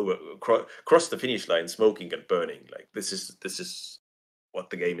cross the finish line, smoking and burning. Like this is what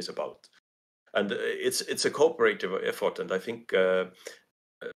the game is about, and it's a cooperative effort. And I think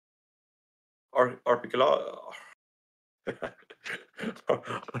Archipelago.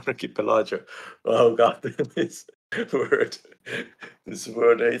 Oh god, word. This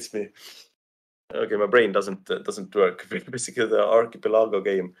word hates me. Okay, my brain doesn't work. Basically, the Archipelago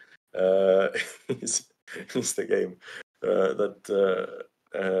game is the game that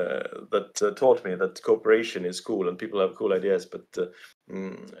taught me that cooperation is cool and people have cool ideas, but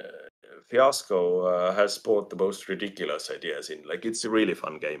Fiasco has brought the most ridiculous ideas in. Like it's a really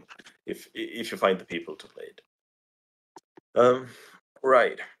fun game if you find the people to play it.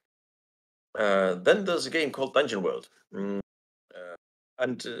 Right. Then there's a game called Dungeon World.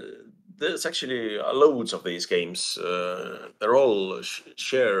 And there's actually loads of these games. They're all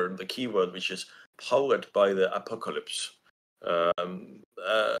share the keyword, which is powered by the apocalypse.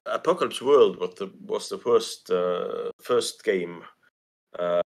 Apocalypse World was the first game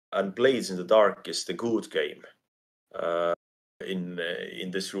and Blades in the Dark is the good game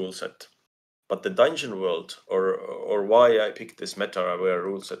in this rule set. But the Dungeon World, or why I picked this meta-aware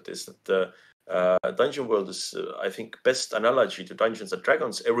rule set, is that Dungeon World is, I think, best analogy to Dungeons and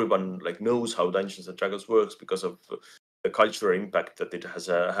Dragons. Everyone knows how Dungeons and Dragons works because of the cultural impact that it has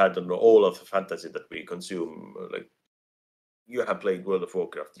had on all of the fantasy that we consume. You have played World of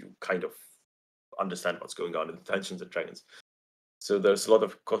Warcraft, you kind of understand what's going on in Dungeons and Dragons. So there's a lot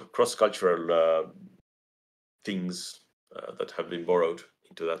of cross-cultural things that have been borrowed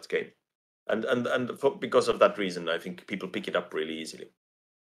into that game. And because of that reason, I think people pick it up really easily.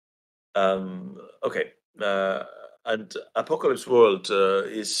 Okay. And Apocalypse World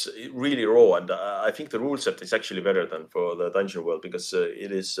is really raw, and I think the rule set is actually better than for the Dungeon World, because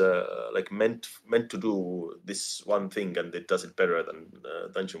it is meant to do this one thing, and it does it better than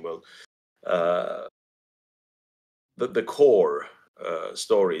Dungeon World. The core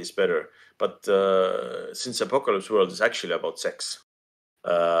story is better, but since Apocalypse World is actually about sex,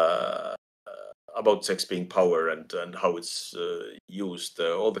 about sex being power and how it's used,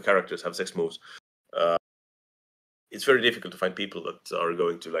 all the characters have sex moves. It's very difficult to find people that are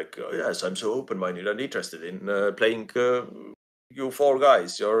going to oh, yes, I'm so open-minded and interested in playing you four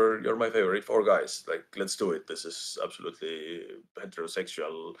guys. You're my favorite four guys. Let's do it. This is absolutely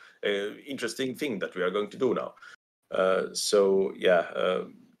heterosexual, interesting thing that we are going to do now. So yeah,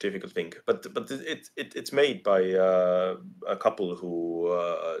 difficult thing. But it's made by a couple who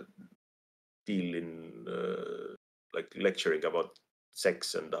deal in lecturing about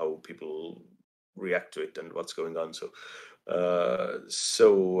sex and how people react to it and what's going on. So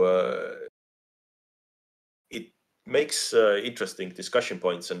it makes interesting discussion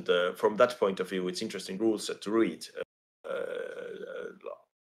points, and from that point of view, it's interesting rules set to read.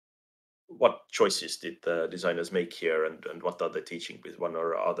 What choices did the designers make here, and what are they teaching with one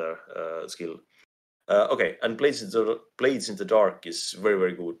or other skill? Okay, and Blades in the Dark is very,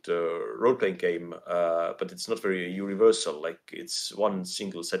 very good role-playing game, but it's not very universal. It's one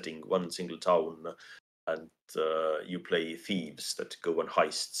single setting, one single town, and you play thieves that go on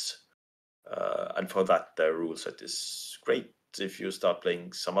heists. And for that, the rule set is great. If you start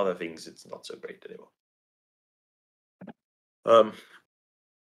playing some other things, it's not so great anymore.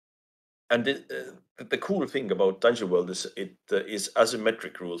 And the cool thing about Dungeon World is it is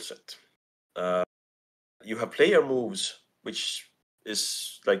asymmetric rule set. You have player moves, which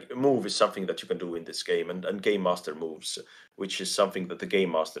is a move is something that you can do in this game, and game master moves, which is something that the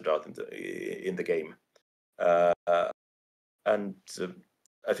game master does in the game. And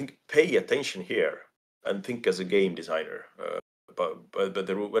I think pay attention here and think as a game designer. But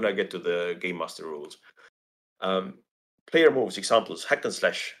when I get to the game master rules, player moves examples, hack and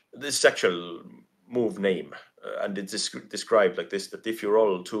slash. This is actual move name, and it's described like this: that if you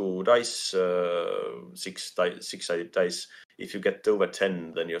roll 2 dice, six-sided dice, if you get over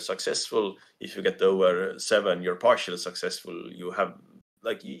 10, then you're successful. If you get over 7, you're partially successful. You have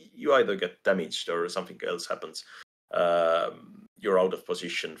you either get damaged or something else happens. You're out of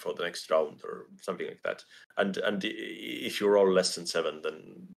position for the next round or something like that. And if you roll less than 7,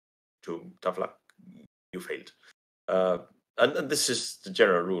 then to tough luck, you failed. And this is the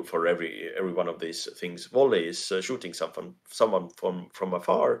general rule for every one of these things. Volley is shooting someone from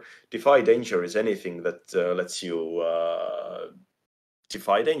afar. Defy danger is anything that lets you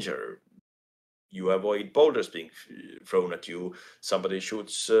defy danger. You avoid boulders being thrown at you. Somebody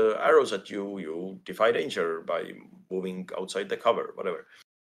shoots arrows at you. You defy danger by moving outside the cover, whatever.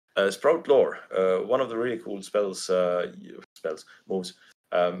 Sprout Lore, one of the really cool moves.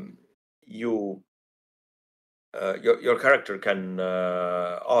 Your character can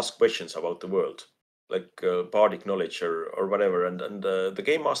ask questions about the world, bardic knowledge or whatever, and the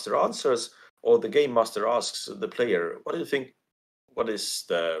game master answers, or the game master asks the player, "What do you think? What is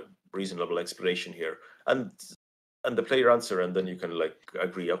the reasonable explanation here?" And the player answer, and then you can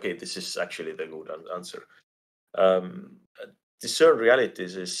agree, okay, this is actually the good answer. Discern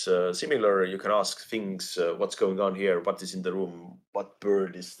realities is similar. You can ask things, what's going on here? What is in the room? What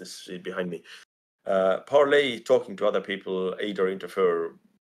bird is this behind me? Parlay, talking to other people, aid or interfere.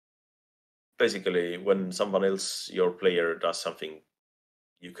 Basically, when someone else, your player, does something,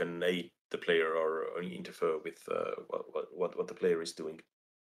 you can aid the player or interfere with what the player is doing.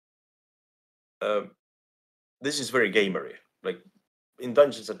 This is very gamery. In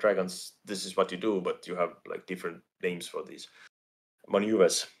Dungeons and Dragons, this is what you do, but you have different names for these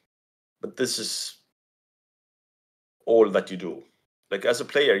maneuvers. But this is all that you do. As a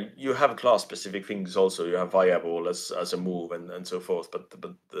player, you have class-specific things also. You have Fireball as a move and so forth. But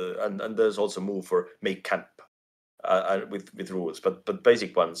and there's also move for make camp. with rules, but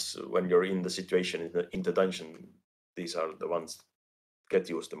basic ones when you're in the situation in the dungeon. These are the ones that get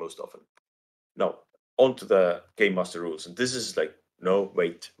used the most often. Now, on to the game master rules, and this is like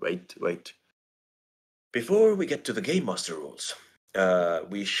wait. Before we get to the game master rules,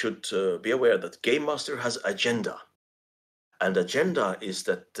 we should be aware that game master has agenda, and agenda is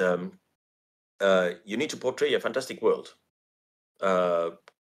that you need to portray a fantastic world.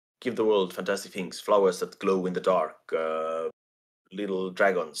 Give the world fantastic things, flowers that glow in the dark, little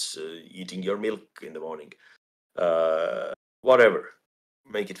dragons eating your milk in the morning, whatever.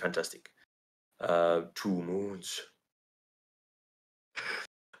 Make it fantastic. 2 moons.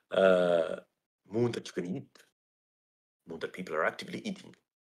 Moon that you can eat. Moon that people are actively eating.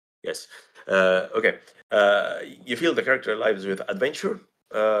 Yes. Okay. You fill the character lives with adventure,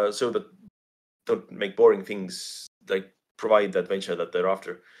 so that don't make boring things, like provide the adventure that they're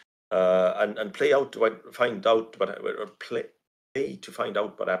after, and play out to find out what, or play to find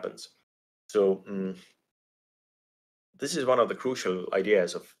out what happens. So this is one of the crucial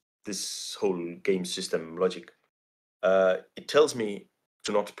ideas of this whole game system logic. It tells me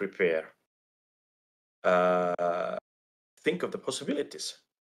to not prepare. Think of the possibilities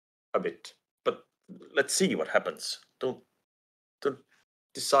a bit, but let's see what happens. Don't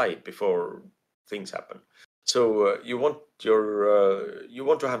decide before things happen. So you want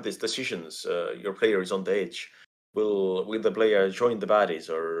to have these decisions. Your player is on the edge. Will the player join the baddies,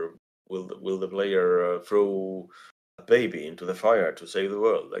 or will the player throw a baby into the fire to save the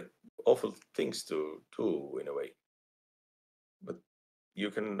world? Like awful things to do in a way. But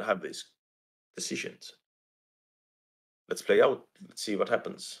you can have these decisions. Let's play out. Let's see what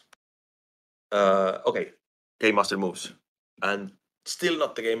happens. Okay, game master moves, and still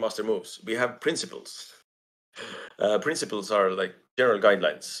not the game master moves. We have principles. Principles are like general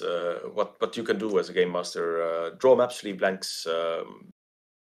guidelines. What you can do as a game master: draw maps, leave blanks,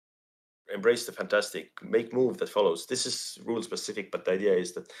 embrace the fantastic, make move that follows. This is rule specific, but the idea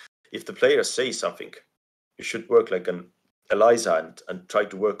is that if the player says something, you should work like an Eliza and try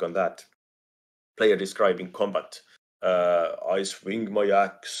to work on that. Player describing combat: I swing my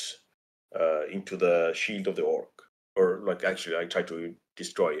axe into the shield of the orc, or like actually I try to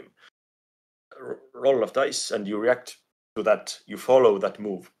destroy him. Roll of dice, and you react to that. You follow that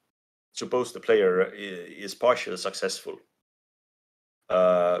move. Suppose the player is partially successful.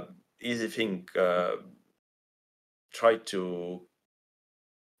 Easy thing. Try to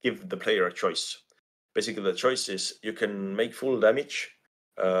give the player a choice. Basically, the choice is you can make full damage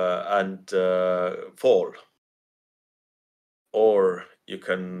and fall, or you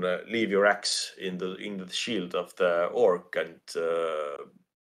can leave your axe in the shield of the orc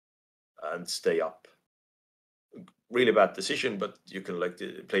and stay up. Really bad decision, but you can, like,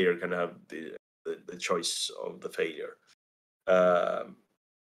 the player can have the choice of the failure.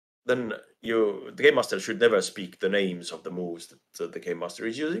 Then the game master should never speak the names of the moves that the game master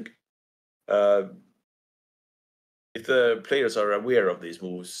is using. If the players are aware of these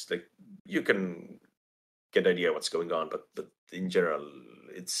moves, like, you can get an idea what's going on, but in general,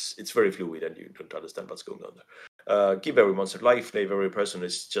 it's very fluid and you don't understand what's going on there. Give every monster life. Name every person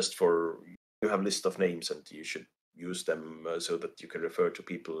is just for, you have a list of names and you should use them so that you can refer to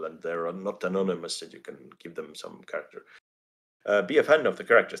people and they're not anonymous, and you can give them some character. Be a fan of the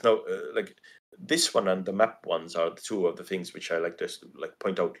characters. Now, like this one and the map ones are the two of the things which I like to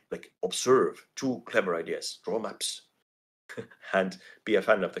point out. Like, observe 2 clever ideas: draw maps and be a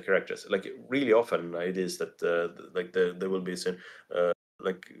fan of the characters. Like, really often it is that there will be some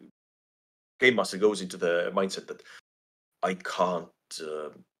like game master goes into the mindset that I can't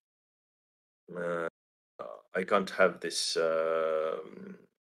have this.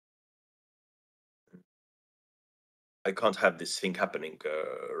 I can't have this thing happening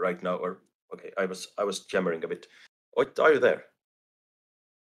right now. Or okay, I was jammering a bit. What are you there?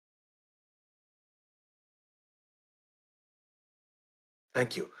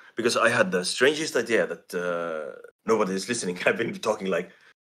 Thank you, because I had the strangest idea that nobody is listening. I've been talking like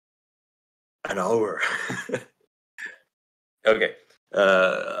an hour. Okay,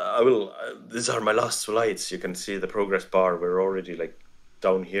 I will. These are my last slides. You can see the progress bar. We're already like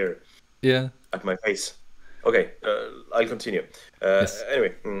down here. Yeah. At my face. Okay, I'll continue. Yes.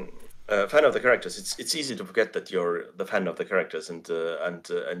 Anyway, fan of the characters. It's easy to forget that you're the fan of the characters, and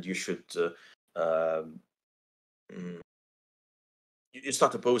you should you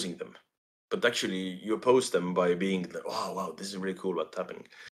start opposing them, but actually you oppose them by being like, oh wow, this is really cool what's happening,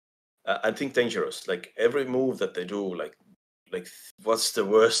 and think dangerous. Like every move that they do, like what's the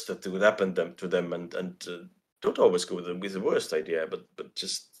worst that would happen to them, and don't always go with the worst idea, but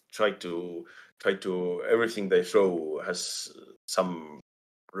just try to everything they throw has some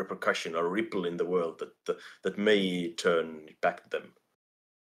repercussion or ripple in the world that may turn back to them.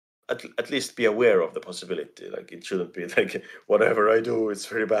 At least be aware of the possibility. Like, it shouldn't be like whatever I do, it's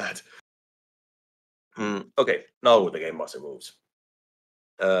very bad. Okay, now the game master moves.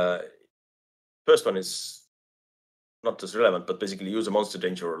 First one is not as relevant, but basically use a monster,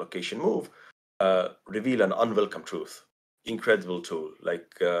 danger, or location move. Reveal an unwelcome truth. Incredible tool. Like,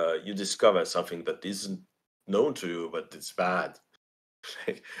 you discover something that isn't known to you, but it's bad.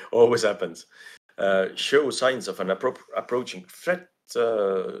 Like, always happens. Show signs of an approaching threat.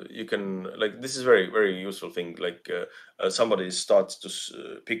 You can, like, this is very, very useful thing. Like, somebody starts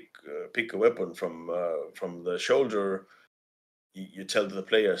to pick a weapon from the shoulder. You tell the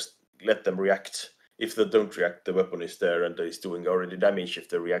players, let them react. If they don't react, the weapon is there and is doing already damage. If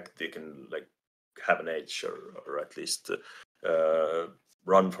they react, they can, like, have an edge or at least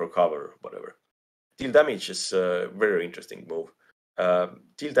run for cover, whatever. Deal damage is a very interesting move.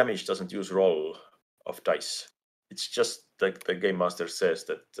 Deal damage doesn't use roll of dice. It's just like the game master says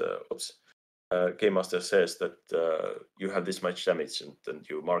that. Game master says that you have this much damage, and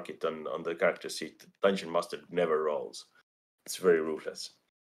you mark it on the character sheet. The dungeon master never rolls. It's very ruthless.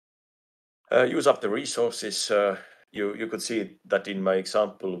 Use up the resources. You could see that in my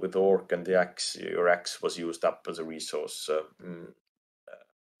example with the orc and the axe. Your axe was used up as a resource.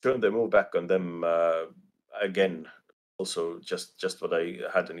 Turn the move back on them again. Also, just what I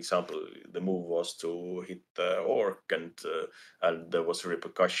had an example. The move was to hit the orc, and there was a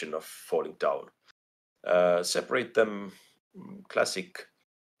repercussion of falling down. Separate them. Classic.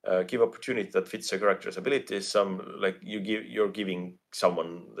 Give opportunity that fits a character's abilities. Some, like, you're giving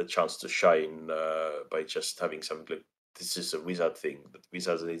someone the chance to shine by just having some, like, this is a wizard thing that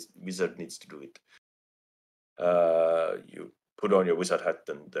wizard needs to do it. You put on your wizard hat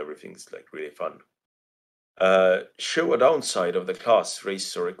and everything's, like, really fun. Show a downside of the class,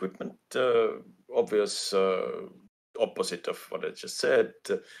 race, or equipment. Obvious opposite of what I just said.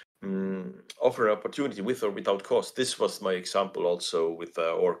 Offer an opportunity with or without cost. This was my example also with the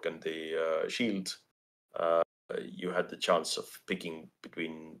orc and the shield. You had the chance of picking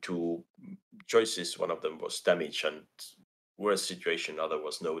between two choices. One of them was damage and worse situation. Other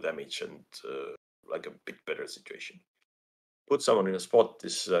was no damage and like a bit better situation. Put someone in a spot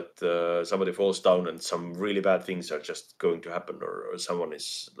is that somebody falls down and some really bad things are just going to happen, or someone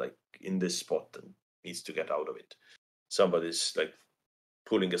is, like, in this spot and needs to get out of it. Somebody's, like,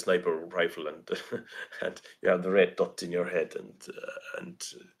 pulling a sniper rifle and and you have the red dot in your head, and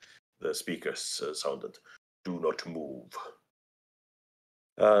the speakers sounded, "Do not move."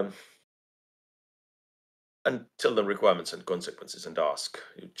 And tell them requirements and consequences and ask.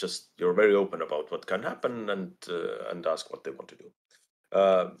 You're very open about what can happen and ask what they want to do.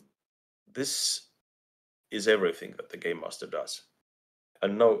 This is everything that the game master does.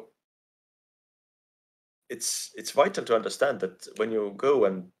 And now it's vital to understand that when you go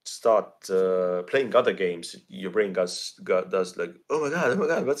and start playing other games, your brain does like, oh my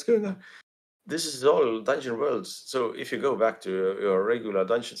god, what's going on? This is all dungeon worlds. So if you go back to your regular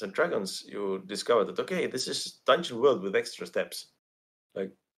Dungeons and Dragons, you discover that, okay, this is dungeon world with extra steps.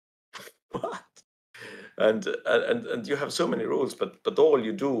 Like, what? And you have so many rules, but all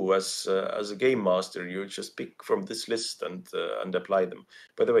you do as a game master, you just pick from this list and apply them.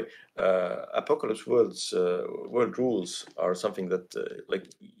 By the way, Apocalypse world rules are something that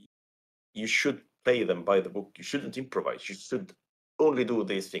like, you should play them by the book. You shouldn't improvise. You should only do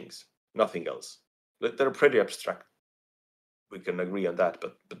these things, nothing else. They're pretty abstract. We can agree on that,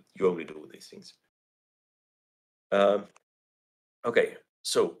 but you only do these things. Okay,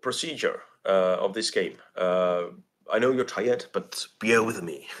 so procedure of this game. I know you're tired, but bear with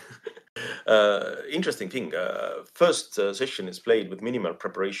me. Interesting thing. First session is played with minimal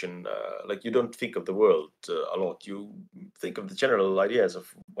preparation. Like, you don't think of the world a lot. You think of the general ideas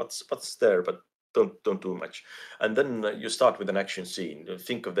of what's there, but don't do much. And then you start with an action scene.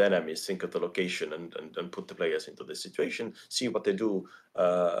 Think of the enemies, think of the location, and put the players into the situation. See what they do.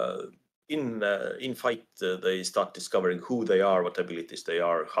 In fight, they start discovering who they are, what abilities they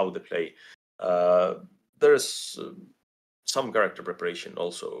are, how they play. There's some character preparation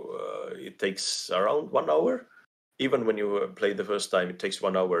also. It takes around 1 hour. Even when you play the first time, it takes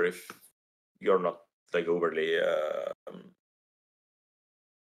 1 hour if you're not, like, overly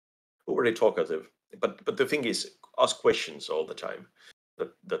talkative. But the thing is, ask questions all the time.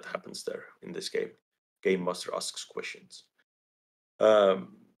 That happens there in this game. Game master asks questions.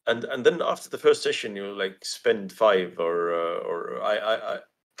 And then after the first session, you, like, spend 5 or I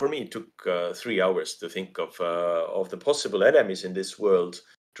for me it took 3 hours to think of the possible enemies in this world,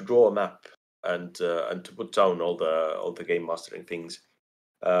 to draw a map, and to put down all the game mastering things,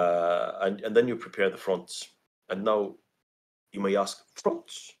 and then you prepare the fronts. And now you may ask,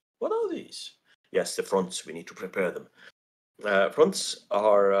 fronts? What are these? Yes, the fronts. We need to prepare them. Fronts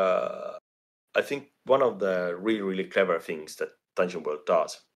are, I think, one of the really clever things that Dungeon World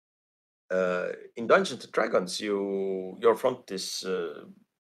does. In Dungeons and Dragons, your front is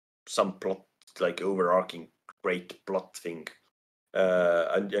some plot, like overarching great plot thing,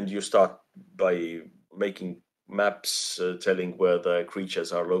 and you start by making maps telling where the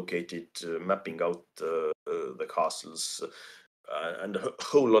creatures are located, mapping out the castles, and a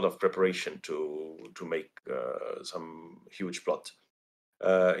whole lot of preparation to make some huge plot.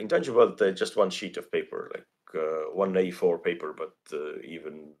 In Dungeon World, they're just one sheet of paper, like one A4 paper, but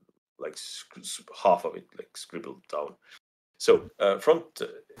even like half of it like scribbled down. So front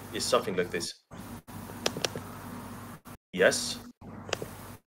is something like this. Yes,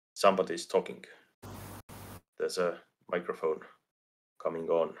 somebody is talking. There's a microphone coming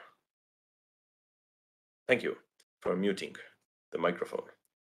on. Thank you for muting the microphone.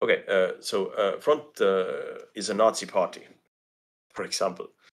 Okay, so front is a Nazi party, for example,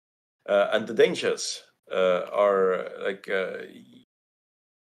 and the dangers are like a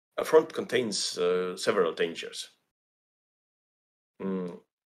front contains several dangers.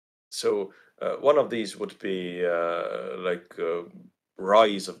 So one of these would be like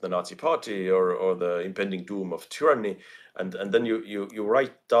rise of the Nazi party or the impending doom of tyranny, and then you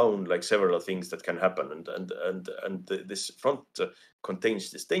write down like several things that can happen, and this front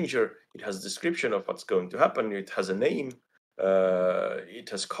contains this danger. It has a description of what's going to happen. It has a name. It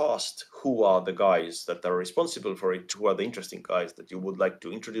has cast. Who are the guys that are responsible for it? Who are the interesting guys that you would like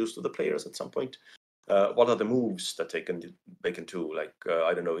to introduce to the players at some point? What are the moves that they can do? Like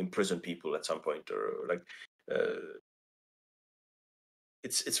I don't know, imprison people at some point, or like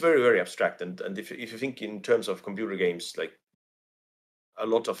it's very abstract. And if you think in terms of computer games, like a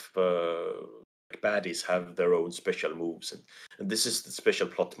lot of baddies have their own special moves, and this is the special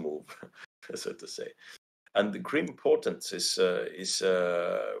plot move, so to say. And the grim importance is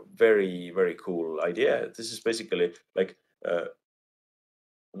very cool idea. This is basically like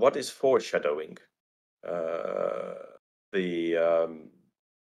what is foreshadowing the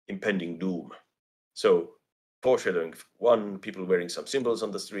impending doom. So foreshadowing, one, people wearing some symbols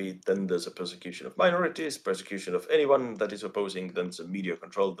on the street, then there's a persecution of minorities, persecution of anyone that is opposing, then there's a media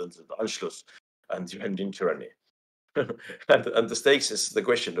control, then there's the Anschluss, and you end in tyranny. and the stakes is the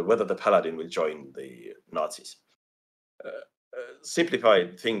question of whether the paladin will join the Nazis.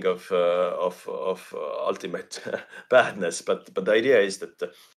 Simplified thing of ultimate badness, but the idea is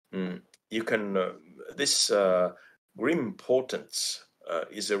that you can this grim portents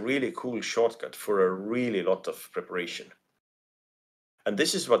is a really cool shortcut for a really lot of preparation. And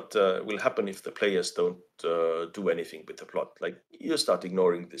this is what will happen if the players don't do anything with the plot. Like you start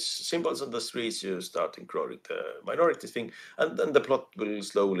ignoring these symbols on the streets, you start ignoring the minority thing, and then the plot will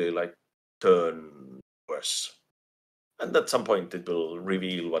slowly like turn worse. And at some point it will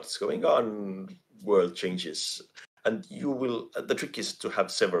reveal what's going on, world changes, and you will. The trick is to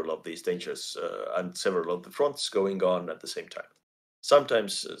have several of these dangers and several of the fronts going on at the same time.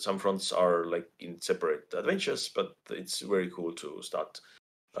 Sometimes some fronts are like in separate adventures, but it's very cool to start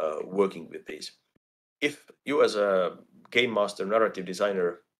working with these. If you as a game master, narrative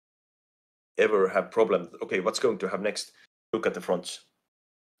designer, ever have problems, okay, what's going to happen next? Look at the fronts.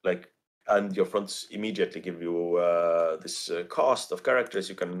 Like, and your fronts immediately give you this cast of characters.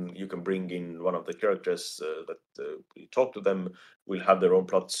 You can bring in one of the characters that will talk to them, will have their own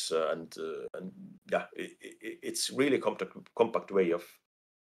plots, and yeah, it's really compact way of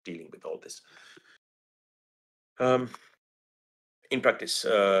dealing with all this. In practice,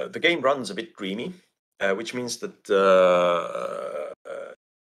 the game runs a bit dreamy, which means that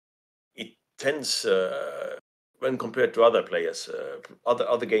it tends when compared to other players,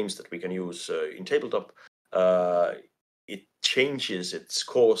 other games that we can use in tabletop, it changes its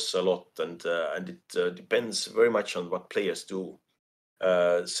course a lot, and it depends very much on what players do.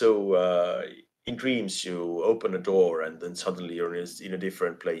 So in dreams, you open a door, and then suddenly you're in a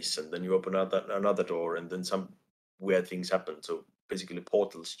different place, and then you open another door, and then some weird things happen. So basically,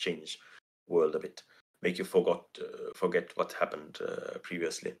 portals change world a bit, make you forget what happened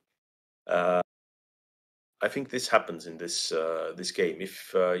previously. I think this happens in this game.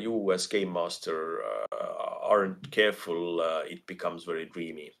 If you as game master aren't careful, it becomes very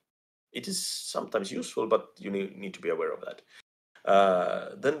dreamy. It is sometimes useful, but you need to be aware of that.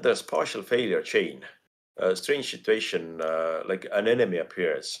 Then there's partial failure chain. Strange situation, like an enemy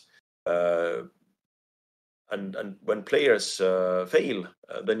appears, and when players fail,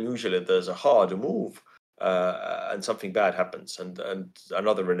 then usually there's a hard move, and something bad happens, and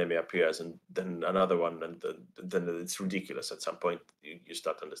another enemy appears, and then another one, and then it's ridiculous. At some point, you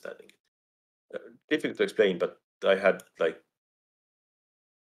start understanding it. Difficult to explain, but I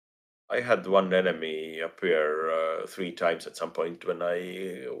had one enemy appear 3 times at some point when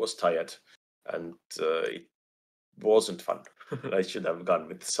I was tired, and it wasn't fun. I should have gone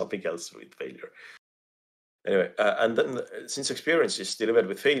with something else with failure. Anyway, and then since experience is delivered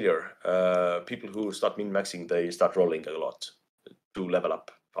with failure, people who start min-maxing, they start rolling a lot to level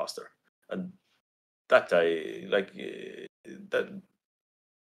up faster, and that I like.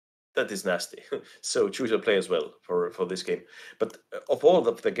 That is nasty. So choose your play as well for this game. But of all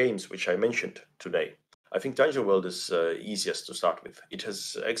of the games which I mentioned today, I think Dungeon World is easiest to start with. It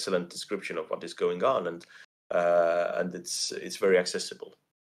has excellent description of what is going on, and it's very accessible.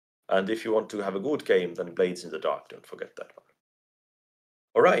 And if you want to have a good game, then Blades in the Dark. Don't forget that one.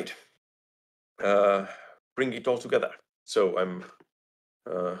 All right, bring it all together. So I'm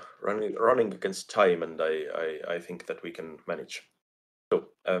running against time, and I think that we can manage. So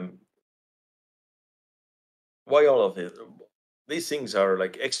why all of this? These things are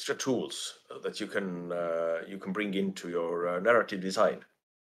like extra tools that you can bring into your narrative design.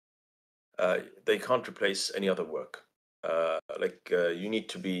 They can't replace any other work. You need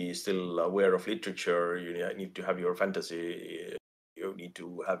to be still aware of literature. You need to have your fantasy. You need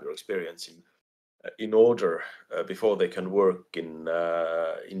to have your experience in order before they can work in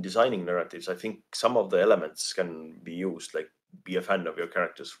designing narratives. I think some of the elements can be used, like be a fan of your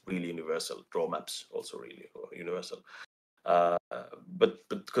characters, really universal. Draw maps, also really universal. But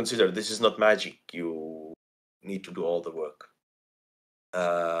consider this is not magic. You need to do all the work.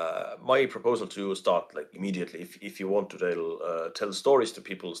 My proposal to you, start like immediately. If you want to tell stories to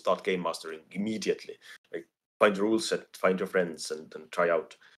people, start game mastering immediately. Like find the rule set, find your friends, and try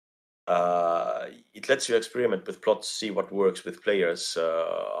out. It lets you experiment with plots, see what works with players,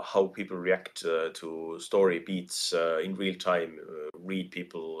 how people react to story beats in real time, read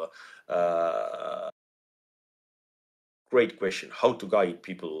people. Great question. How to guide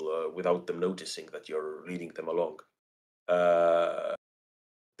people without them noticing that you're leading them along.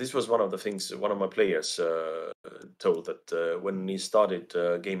 This was one of the things one of my players told, that when he started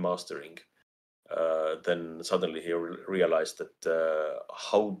game mastering, then suddenly he realized that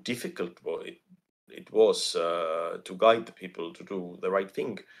how difficult it was to guide the people to do the right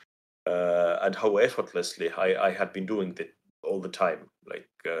thing, and how effortlessly I had been doing it all the time. Like,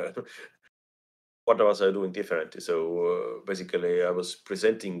 what was I doing differently? So basically, I was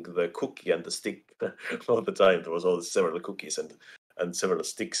presenting the cookie and the stick all the time. There was all several cookies and several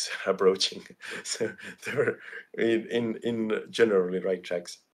sticks approaching. So they were in generally right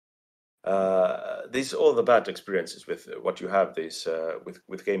tracks. These all the bad experiences with what you have. These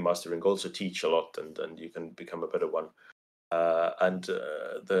with game mastering also teach a lot, and you can become a better one. And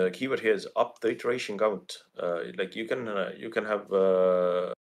the keyword here is up the iteration count. Like you can have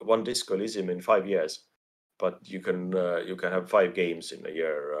one Disco Elysium in 5 years, but you can have 5 games in a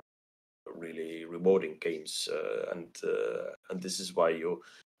year, really rewarding games, and this is why you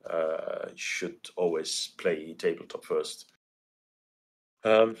should always play tabletop first.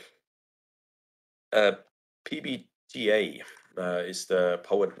 PBTA is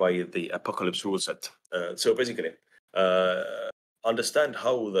powered by the Apocalypse rule set. So basically, understand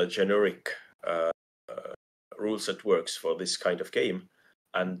how the generic rule set works for this kind of game,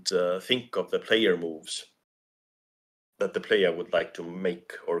 and think of the player moves that the player would like to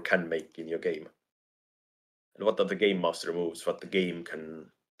make or can make in your game. And what are the game master moves, what the game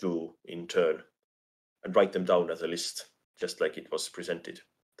can do in turn, and write them down as a list, just like it was presented.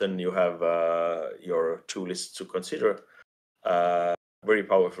 Then you have your 2 lists to consider. Very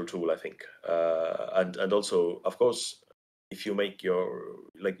powerful tool, I think. And also, of course, if you make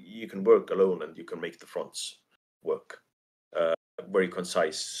you can work alone and you can make the fronts work. Very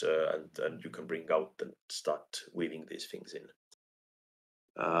concise, and you can bring out and start weaving these things in.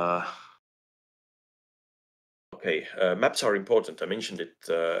 Okay, maps are important. I mentioned it.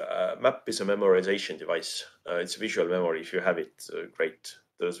 Map is a memorization device. It's visual memory. If you have it, great.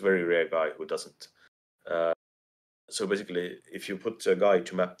 There's a very rare guy who doesn't. So basically, if you put a guy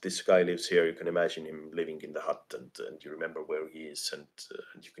to map, this guy lives here, you can imagine him living in the hut, and you remember where he is, and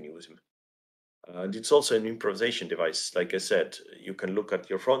you can use him. And it's also an improvisation device. Like I said, you can look at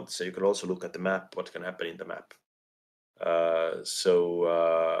your front, so you can also look at the map, what can happen in the map. So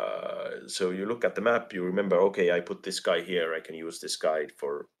you look at the map, you remember, okay, I put this guy here, I can use this guy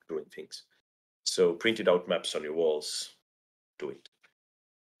for doing things. So printed out maps on your walls, do it.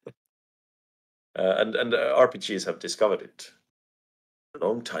 and RPGs have discovered it a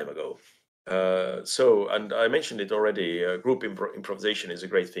long time ago. And I mentioned it already. Group improvisation is a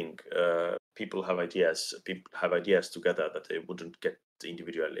great thing. People have ideas. People have ideas together that they wouldn't get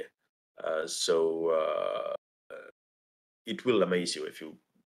individually. So it will amaze you if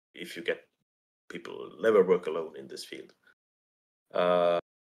you get people never work alone in this field.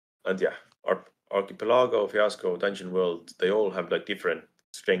 And yeah, Archipelago, Fiasco, Dungeon World, they all have like different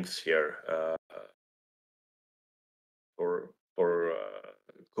strengths here for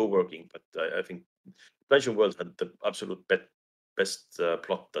co-working. But I think Dungeon World had the absolute best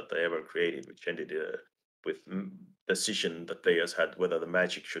plot that they ever created, which ended with decision that players had whether the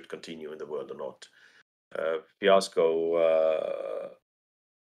magic should continue in the world or not. Fiasco,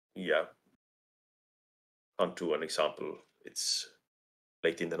 yeah, can't do an example. It's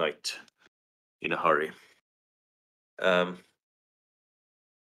late in the night, in a hurry.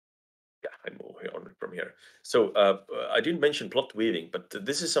 Yeah, I move on from here. So I didn't mention plot weaving, but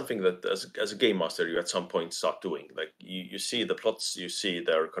this is something that as a game master, you at some point start doing. Like you see the plots, you see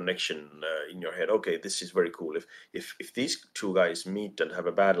their connection in your head. Okay, this is very cool. If these two guys meet and have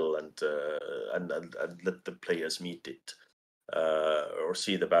a battle and let the players meet it or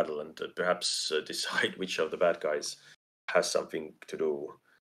see the battle and perhaps decide which of the bad guys has something to do.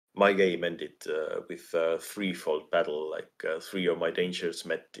 My game ended with a threefold battle, like three of my dangers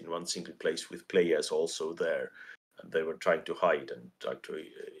met in one single place with players also there, and they were trying to hide and trying to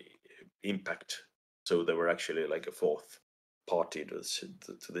impact. So there were actually like a fourth party to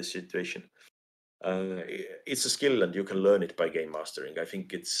this situation. It's a skill, and you can learn it by game mastering. I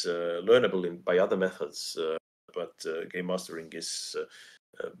think it's learnable by other methods, but game mastering is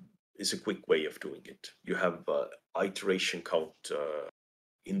a quick way of doing it. You have iteration count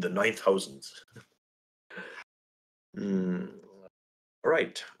in the 9,000s. All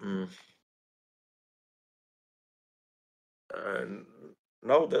right. And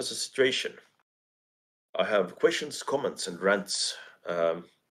now there's a situation. I have questions, comments, and rants.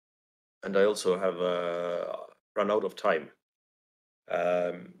 And I also have run out of time.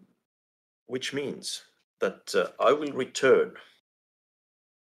 Which means that I will return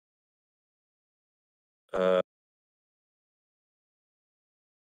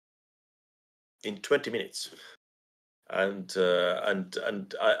in 20 minutes. And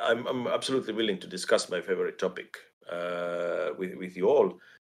I'm absolutely willing to discuss my favorite topic with you all.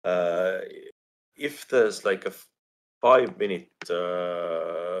 If there's like a 5-minute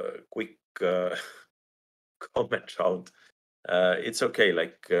quick comment round, it's okay.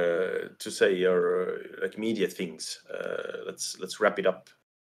 Like to say your like media things. Let's wrap it up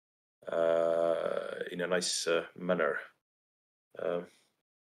in a nice manner.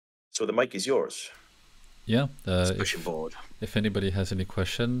 So the mic is yours. Yeah. Discussion board. If anybody has any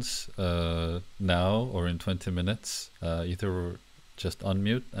questions now or in 20 minutes, either just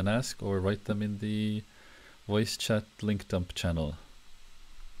unmute and ask or write them in the voice chat link dump channel.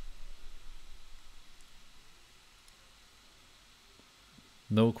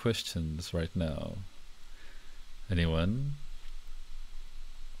 No questions right now. Anyone?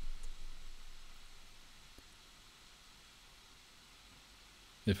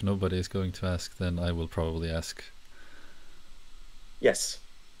 If nobody is going to ask, then I will probably ask. Yes.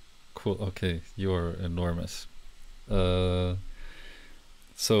 Cool. Okay, you're enormous.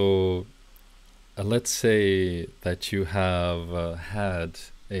 So let's say that you have had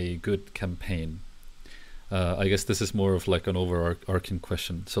a good campaign. I guess this is more of like an overarching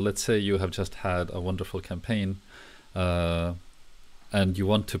question. So let's say you have just had a wonderful campaign and you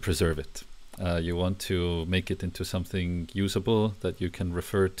want to preserve it. You want to make it into something usable that you can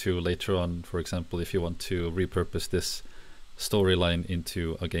refer to later on. For example, if you want to repurpose this storyline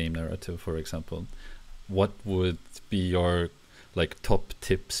into a game narrative, for example, what would be your like top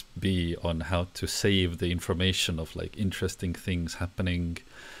tips be on how to save the information of like interesting things happening,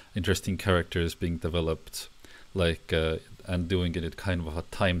 interesting characters being developed, like and doing it in kind of a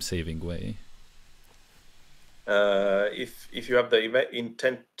time-saving way? If you have the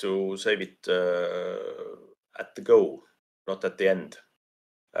intent to save it at the go, not at the end,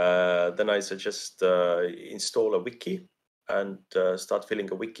 then I suggest install a wiki and start filling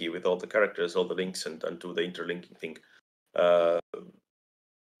a wiki with all the characters, all the links, and do the interlinking thing.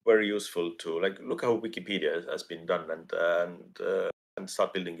 Very useful to like look how Wikipedia has been done and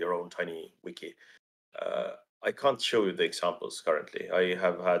start building your own tiny wiki. I can't show you the examples currently. I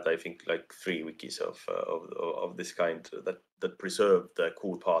have had, I think, like 3 wikis of this kind that preserve the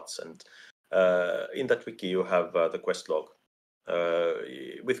cool parts, and in that wiki you have the quest log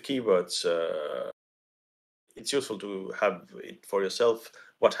with keywords. It's useful to have it for yourself,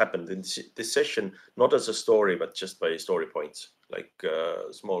 what happened in this session, not as a story, but just by story points, like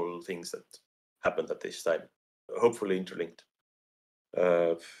small things that happened at this time, hopefully interlinked.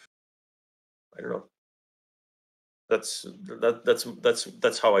 I don't know. That's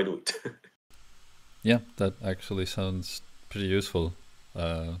how I do it. Yeah, that actually sounds pretty useful.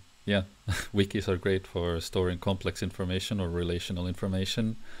 Yeah, wikis are great for storing complex information or relational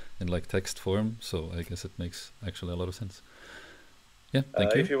information in like text form. So I guess it makes actually a lot of sense. Yeah,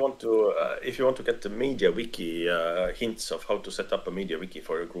 thank you. If you want to get the media wiki hints of how to set up a media wiki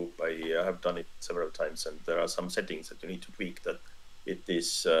for a group, I have done it several times, and there are some settings that you need to tweak that it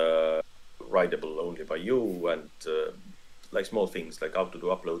is writable only by you, and like small things like how to do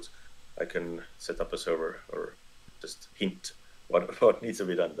uploads. I can set up a server or just hint what needs to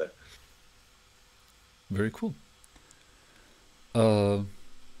be done there. Very cool.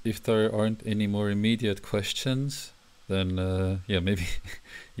 If there aren't any more immediate questions, then yeah, maybe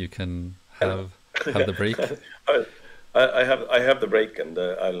you can have the break. I have the break, and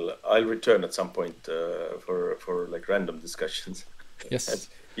I'll return at some point for like random discussions. Yes.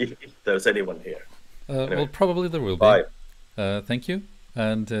 if there's anyone here. Anyway. Well, probably there will Bye. be. Thank you,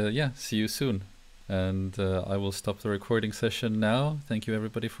 and yeah, see you soon. And I will stop the recording session now. Thank you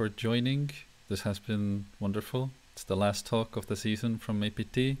everybody for joining. This has been wonderful. It's the last talk of the season from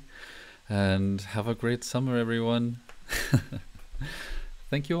APT. And have a great summer, everyone.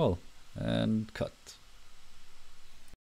 Thank you all. And cut.